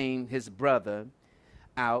that came his brother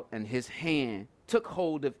out, and his hand took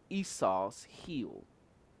hold of Esau's heel.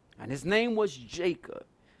 And his name was Jacob.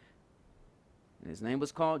 And his name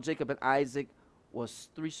was called Jacob, and Isaac was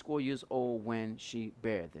 80 years old when she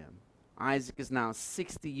bare them. Isaac is now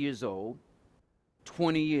 60 years old,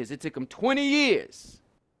 20 years. It took him 20 years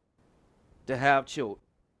to have children.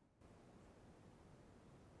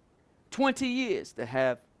 20 years to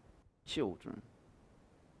have children.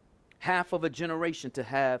 Half of a generation to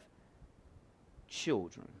have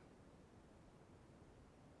children.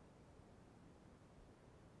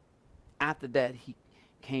 After that, he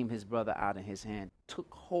came his brother out, in his hand took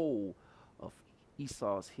hold of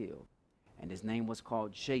Esau's heel, and his name was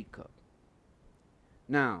called Jacob.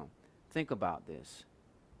 Now, think about this.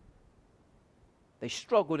 They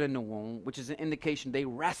struggled in the womb, which is an indication they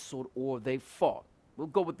wrestled or they fought. We'll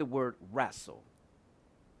go with the word wrestle.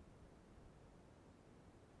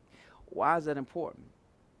 Why is that important?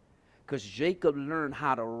 Because Jacob learned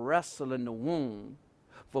how to wrestle in the womb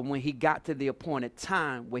for when he got to the appointed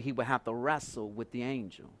time where he would have to wrestle with the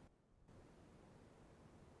angel.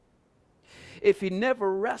 If he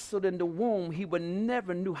never wrestled in the womb, he would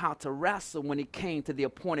never knew how to wrestle when it came to the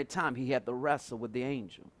appointed time he had to wrestle with the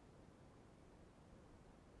angel.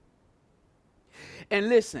 And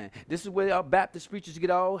listen, this is where our Baptist preachers get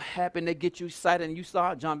all happy and they get you excited and you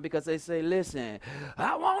start jumping because they say, listen,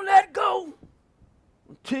 I won't let go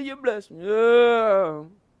until you bless me. Yeah.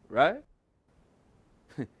 Right?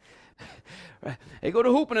 Right? They go to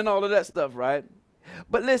hooping and all of that stuff, right?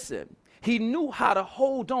 But listen, he knew how to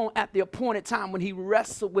hold on at the appointed time when he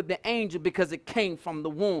wrestled with the angel because it came from the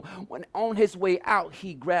womb. When on his way out,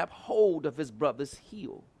 he grabbed hold of his brother's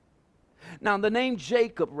heel. Now, the name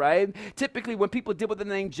Jacob, right? Typically, when people deal with the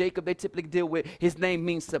name Jacob, they typically deal with his name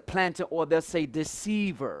means supplanter, or they'll say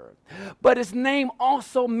deceiver. But his name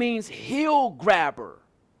also means heel grabber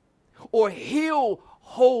or heel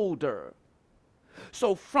holder.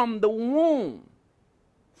 So from the womb,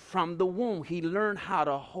 he learned how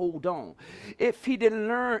to hold on. If he didn't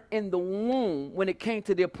learn in the womb when it came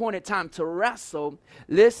to the appointed time to wrestle,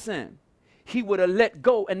 listen, he would have let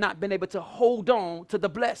go and not been able to hold on to the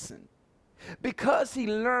blessing. Because he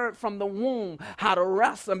learned from the womb how to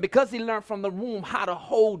wrestle, and because he learned from the womb how to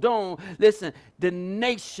hold on, listen, the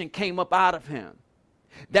nation came up out of him.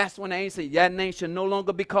 That's when the angel said, that name shall no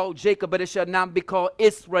longer be called Jacob, but it shall now be called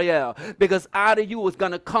Israel, because out of you is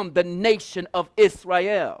going to come the nation of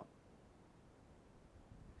Israel.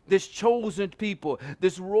 This chosen people,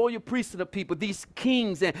 this royal priesthood of people, these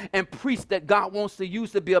kings and priests that God wants to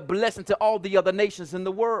use to be a blessing to all the other nations in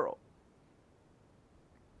the world.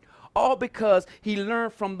 All because he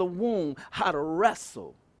learned from the womb how to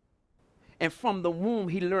wrestle. And from the womb,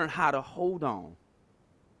 he learned how to hold on.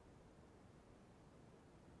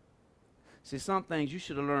 See, some things you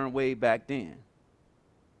should have learned way back then.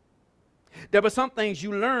 There were some things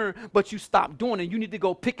you learned, but you stopped doing it. You need to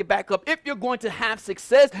go pick it back up. If you're going to have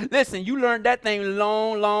success, listen, you learned that thing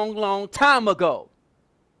long time ago.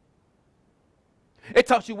 It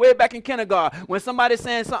taught you way back in kindergarten. When somebody's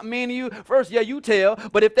saying something mean to you, first, yeah, you tell.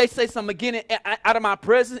 But if they say something again out of my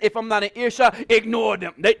presence, if I'm not in earshot, ignore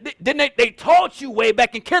them. They taught you way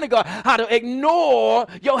back in kindergarten how to ignore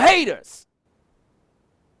your haters.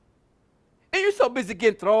 And you're so busy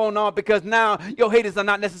getting thrown off because now your haters are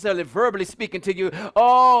not necessarily verbally speaking to you.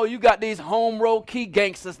 Oh, you got these home row key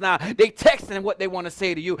gangsters now. They texting what they want to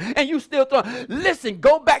say to you. And you still throw. Listen,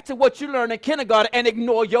 go back to what you learned in kindergarten and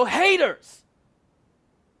ignore your haters.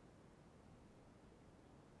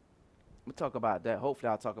 We'll talk about that. Hopefully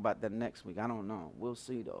I'll talk about that next week. I don't know. We'll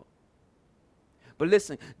see though. But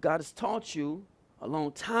listen, God has taught you a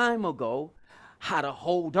long time ago how to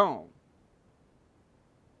hold on.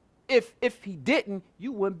 if he didn't,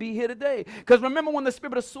 you wouldn't be here today. Because remember when the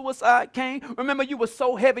spirit of suicide came? Remember you were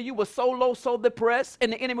so heavy, you were so low, so depressed,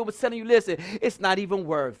 and the enemy was telling you, listen, it's not even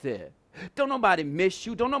worth it. Don't nobody miss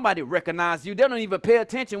you. Don't nobody recognize you. They don't even pay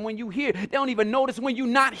attention when you here. They don't even notice when you're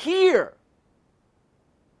not here.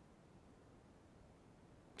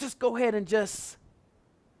 Just go ahead and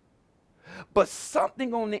but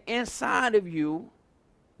something on the inside of you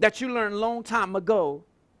that you learned a long time ago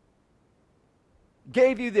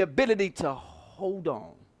gave you the ability to hold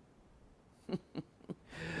on.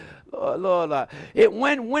 Lord, it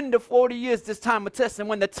when the 40 years this time of testing,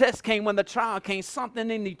 when the test came, when the trial came, something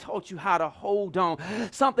in you taught you how to hold on.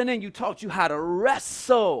 Something in you taught you how to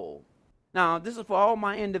wrestle. Now, this is for all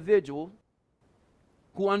my individuals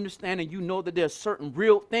who understand and you know that there's certain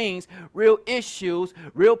real things, real issues,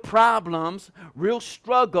 real problems, real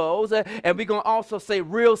struggles, and we're going to also say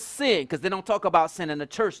real sin, because they don't talk about sin in the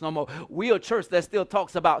church no more. We're a church that still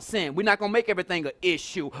talks about sin. We're not going to make everything an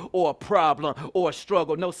issue or a problem or a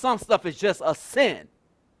struggle. No, some stuff is just a sin.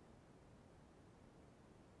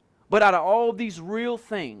 But out of all these real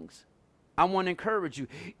things, I want to encourage you,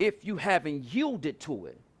 if you haven't yielded to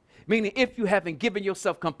it, meaning if you haven't given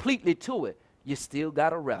yourself completely to it, you still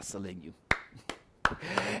got a wrestle in you.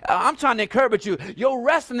 I'm trying to encourage you. Your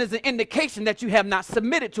wrestling is an indication that you have not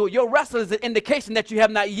submitted to it. Your wrestling is an indication that you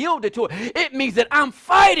have not yielded to it. It means that I'm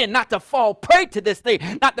fighting not to fall prey to this thing,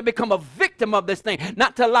 not to become a victim of this thing,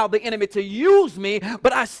 not to allow the enemy to use me,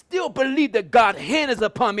 but I still believe that God's hand is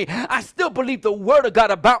upon me. I still believe the word of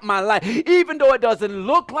God about my life. Even though it doesn't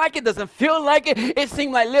look like it, doesn't feel like it, it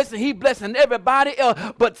seems like, listen, he blessing everybody else,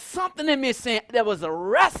 but something in me is saying there was a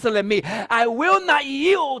wrestle in me. I will not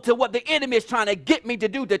yield to what the enemy is trying to get me to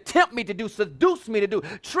do, to tempt me to do, seduce me to do,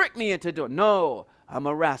 trick me into doing. No, I'm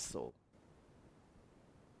a wrestle.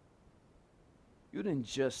 You didn't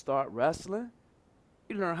just start wrestling.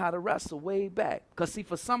 You learned how to wrestle way back. Because see,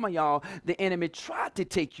 for some of y'all, the enemy tried to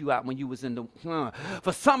take you out when you was in the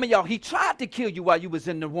for some of y'all, he tried to kill you while you was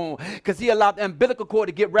in the womb. Because he allowed the umbilical cord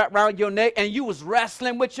to get wrapped around your neck and you was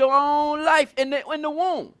wrestling with your own life in the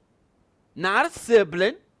womb. Not a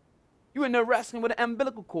sibling. You in there wrestling with an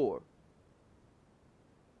umbilical cord.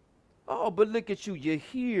 Oh, but look at you, you're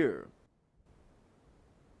here.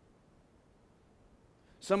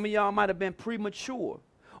 Some of y'all might have been premature,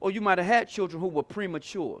 or you might have had children who were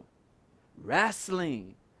premature.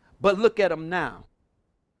 Wrestling. But look at them now,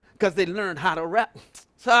 because they learned how to wrestle.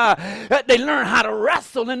 They learned how to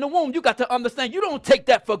wrestle in the womb. You got to understand, you don't take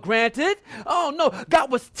that for granted. Oh, no,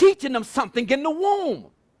 God was teaching them something in the womb.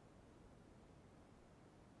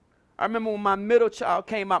 I remember when my middle child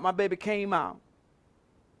came out, my baby came out.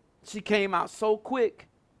 She came out so quick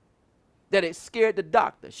that it scared the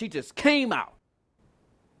doctor. She just came out.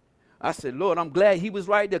 I said, Lord, I'm glad he was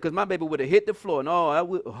right there, because my baby would have hit the floor. And I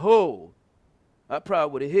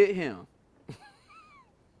probably would have hit him.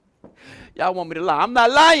 Y'all want me to lie? I'm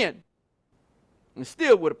not lying. And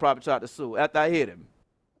still would have probably tried to sue after I hit him.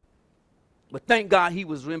 But thank God he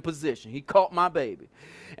was in position. He caught my baby.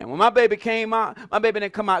 And when my baby came out, my baby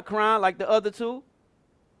didn't come out crying like the other two.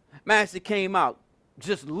 Maxie came out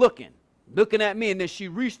just looking at me, and then she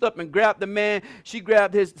reached up and grabbed the man. She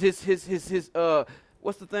grabbed his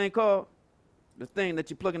what's the thing called? The thing that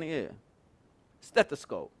you plug in the ear.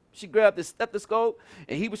 Stethoscope. She grabbed the stethoscope,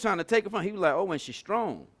 and he was trying to take it from her. He was like, oh, and she's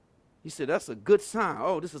strong. He said, that's a good sign.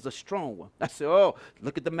 Oh, this is a strong one. I said, oh,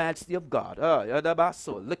 look at the majesty of God.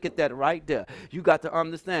 So look at that right there. You got to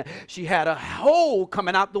understand. She had a hole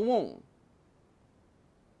coming out the womb.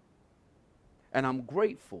 And I'm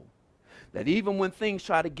grateful that even when things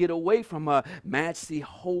try to get away from her, Majesty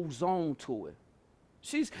holds on to it.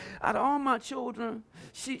 She's, out of all my children,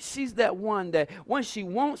 she's that one that when she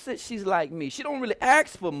wants it, she's like me. She don't really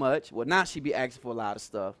ask for much. Well, now she be asking for a lot of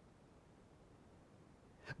stuff.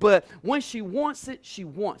 But when she wants it, she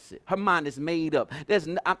wants it. Her mind is made up.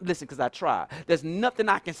 Listen, because I try. There's nothing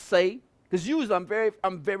I can say, because usually I'm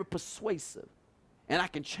very persuasive, and I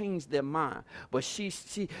can change their mind. But she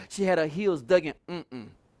had her heels dug in.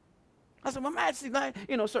 I said, well, Majesty, like,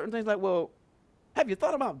 certain things like, well, have you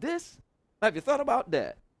thought about this? Have you thought about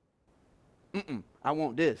that? I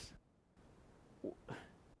want this.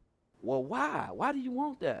 Well, why? Why do you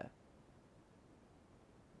want that?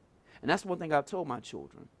 And that's one thing I've told my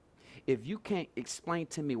children. If you can't explain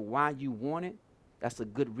to me why you want it, that's a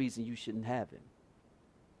good reason you shouldn't have it.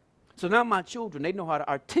 So now my children, they know how to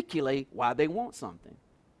articulate why they want something.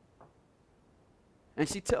 And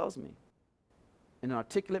she tells me in an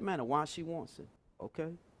articulate manner why she wants it. Okay.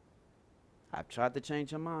 I've tried to change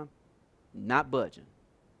her mind. Not budging.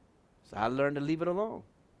 So I learned to leave it alone.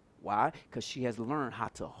 Why? Because she has learned how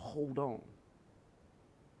to hold on.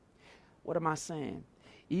 What am I saying?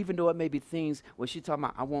 Even though it may be things where she's talking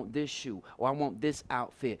about, I want this shoe, or I want this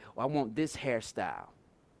outfit, or I want this hairstyle.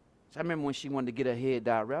 So I remember when she wanted to get her head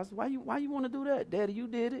dyed red. I said, why you want to do that? Daddy, you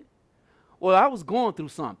did it. Well, I was going through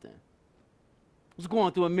something. I was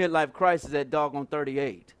going through a midlife crisis at doggone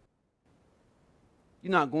 38.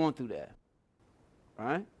 You're not going through that,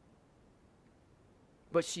 right?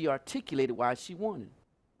 But she articulated why she wanted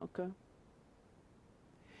it. Okay.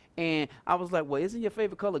 And I was like, well, isn't your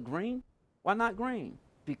favorite color green? Why not green?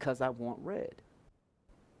 Because I want red.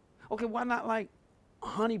 Okay, why not like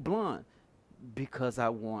honey blonde? Because I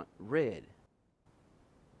want red.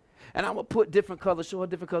 And I would put different colors, show her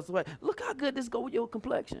different colors. Look how good this go with your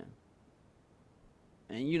complexion.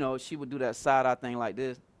 And you know, she would do that side-eye thing like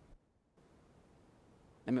this.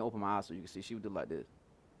 Let me open my eyes so you can see. She would do like this.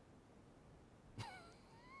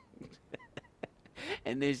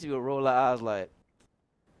 And then she would roll her eyes like,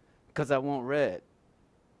 because I want red.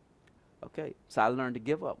 Okay, so I learned to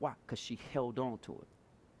give up. Why? Because she held on to it.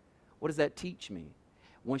 What does that teach me?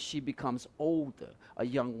 When she becomes older, a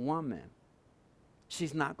young woman,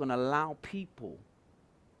 she's not going to allow people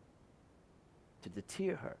to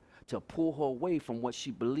deter her, to pull her away from what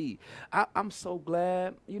she believes. I'm so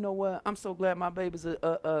glad, you know what? I'm so glad my baby's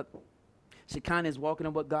she kind of is walking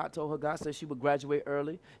in what God told her. God said she would graduate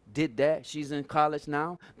early. Did that. She's in college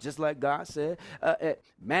now, just like God said.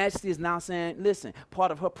 Majesty is now saying, listen,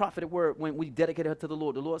 part of her prophetic word when we dedicated her to the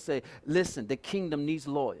Lord said, listen, the kingdom needs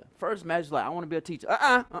a lawyer. First, Majesty's like, I want to be a teacher.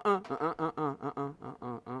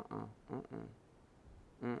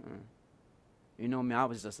 You know me, I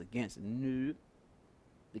was just against it. No.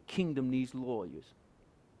 The kingdom needs lawyers.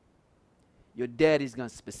 Your daddy's going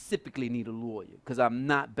to specifically need a lawyer because I'm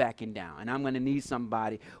not backing down. And I'm going to need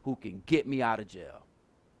somebody who can get me out of jail.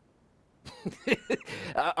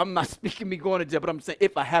 I'm not speaking me going to jail, but I'm saying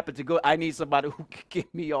if I happen to go, I need somebody who can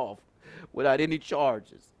get me off without any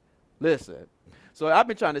charges. Listen. So I've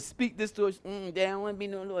been trying to speak this to her. Dad, I want to be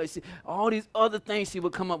no lawyer. See, all these other things she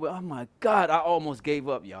would come up with. Oh, my God, I almost gave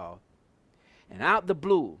up, y'all. And out the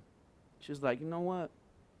blue, she was like, you know what?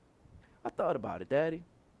 I thought about it, Daddy.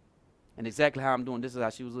 And exactly how I'm doing, this is how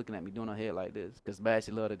she was looking at me, doing her head like this, because bad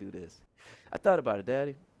she loved to do this. I thought about it,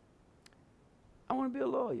 Daddy. I want to be a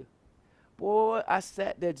lawyer. Boy, I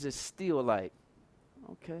sat there just still like,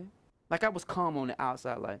 okay. Like I was calm on the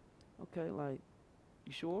outside, like, okay, like,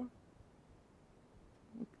 you sure?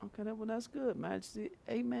 Okay, well, that's good, Majesty.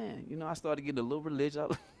 Amen. You know, I started getting a little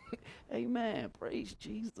religious. Amen. Praise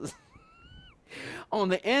Jesus. On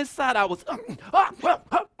the inside, I was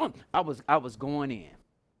going in.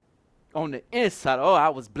 On the inside, I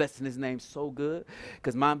was blessing his name so good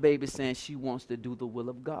because my baby's saying she wants to do the will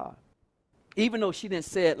of God. Even though she didn't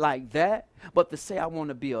say it like that, but to say I want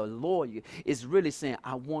to be a lawyer is really saying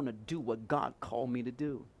I want to do what God called me to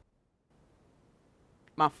do.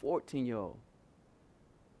 My 14-year-old.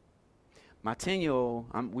 My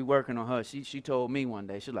 10-year-old, we working on her. She told me one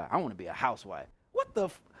day, she's like, I want to be a housewife. What the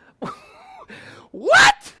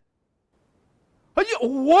what? Are you,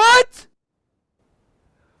 what?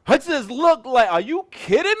 I just looked like, are you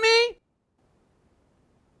kidding me?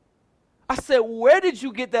 I said, where did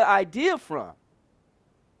you get that idea from?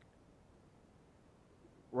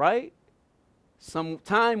 Right? Some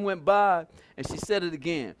time went by, and she said it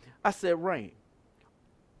again. I said, Rain,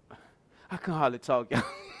 I can hardly talk, y'all.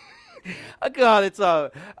 I can hardly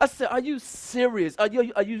talk. I said, are you serious? Are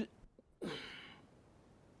you?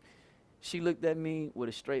 She looked at me with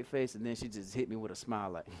a straight face, and then she just hit me with a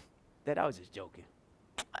smile like, Dad, I was just joking.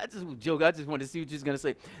 I just was joking. I just wanted to see what you was going to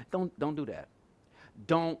say. Don't do that.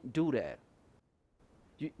 Don't do that.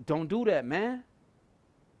 Don't do that, man.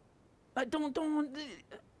 Like, don't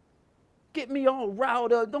get me all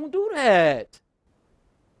riled up. Don't do that.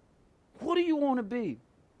 What do you want to be?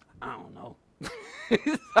 I don't know. I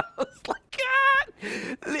was like,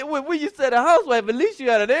 God. When you said a housewife, at least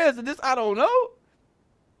you had an answer. This, I don't know.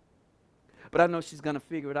 But I know she's going to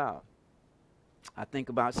figure it out. I think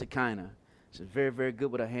about Shekinah. She's very, very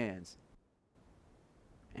good with her hands.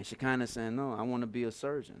 And Shekinah saying, no, I want to be a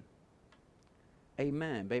surgeon.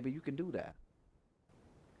 Amen, baby, you can do that.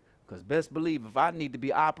 Because best believe if I need to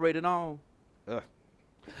be operated on,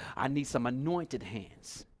 I need some anointed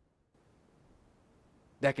hands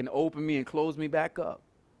that can open me and close me back up.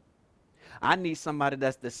 I need somebody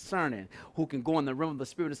that's discerning who can go in the realm of the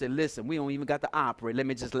spirit and say, listen, we don't even got to operate. Let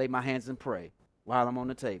me just lay my hands and pray while I'm on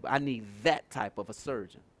the table. I need that type of a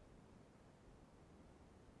surgeon.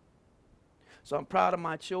 So I'm proud of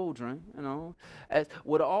my children, you know, as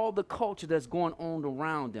with all the culture that's going on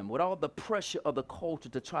around them, with all the pressure of the culture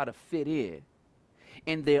to try to fit in.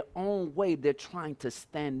 in their own way, they're trying to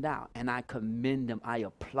stand out. And I commend them. I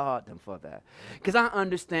applaud them for that. Because I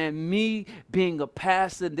understand me being a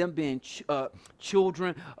pastor, them being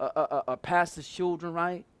children, a pastor's children,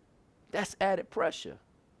 right? That's added pressure.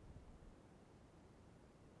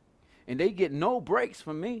 And they get no breaks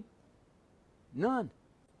from me. None.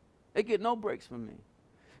 They get no breaks from me.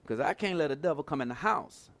 Because I can't let a devil come in the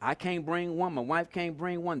house. I can't bring one. My wife can't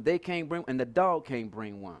bring one. They can't bring one. And the dog can't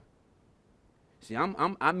bring one. See,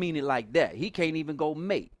 I mean it like that. He can't even go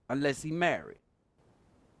mate unless he married.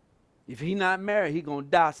 If he not married, he going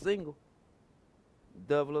to die single.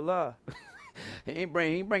 Devil a lie. he ain't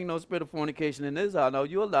bring no spirit of fornication in this house. No,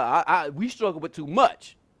 you're a lie. We struggle with too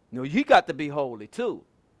much. You know, he got to be holy too.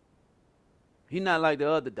 He not like the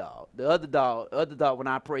other dog. The other dog, when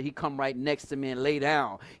I pray, he come right next to me and lay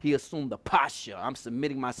down. He assumed the posture. I'm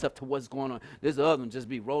submitting myself to what's going on. This other one just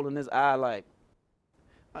be rolling his eye like,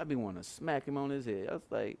 I be wanting to smack him on his head. I was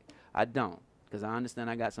like, I don't, because I understand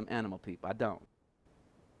I got some animal people. I don't.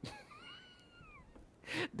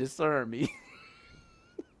 Discern me.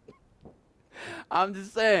 I'm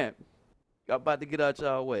just saying. Y'all about to get out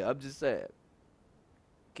y'all way. I'm just saying.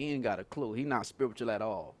 He ain't got a clue. He not spiritual at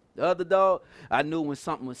all. The other dog, I knew when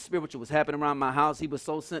something was spiritual was happening around my house. He was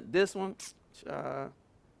so sent. This one,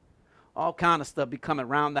 all kind of stuff be coming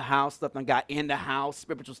around the house. Stuff that got in the house,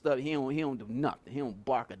 spiritual stuff. He don't do nothing. He don't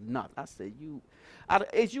bark at nothing. I said, are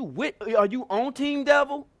you on team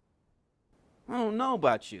devil? I don't know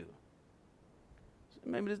about you.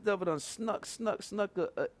 Maybe this devil done snuck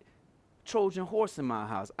a Trojan horse in my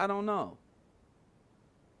house. I don't know.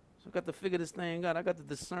 So I got to figure this thing out. I got to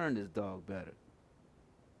discern this dog better.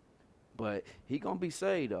 But he going to be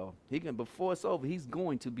saved, though. Before it's over, he's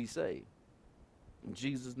going to be saved. In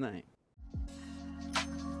Jesus' name.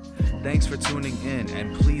 Thanks for tuning in,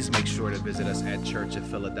 and please make sure to visit us at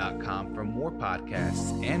churchofphila.com for more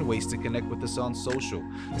podcasts and ways to connect with us on social,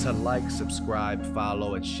 to like, subscribe,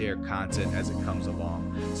 follow, and share content as it comes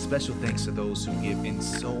along. Special thanks to those who give in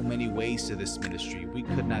so many ways to this ministry. We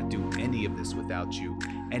could not do any of this without you.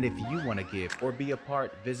 And if you want to give or be a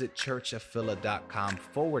part, visit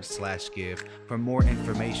churchofphila.com/give for more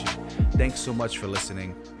information. Thanks so much for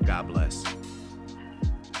listening. God bless.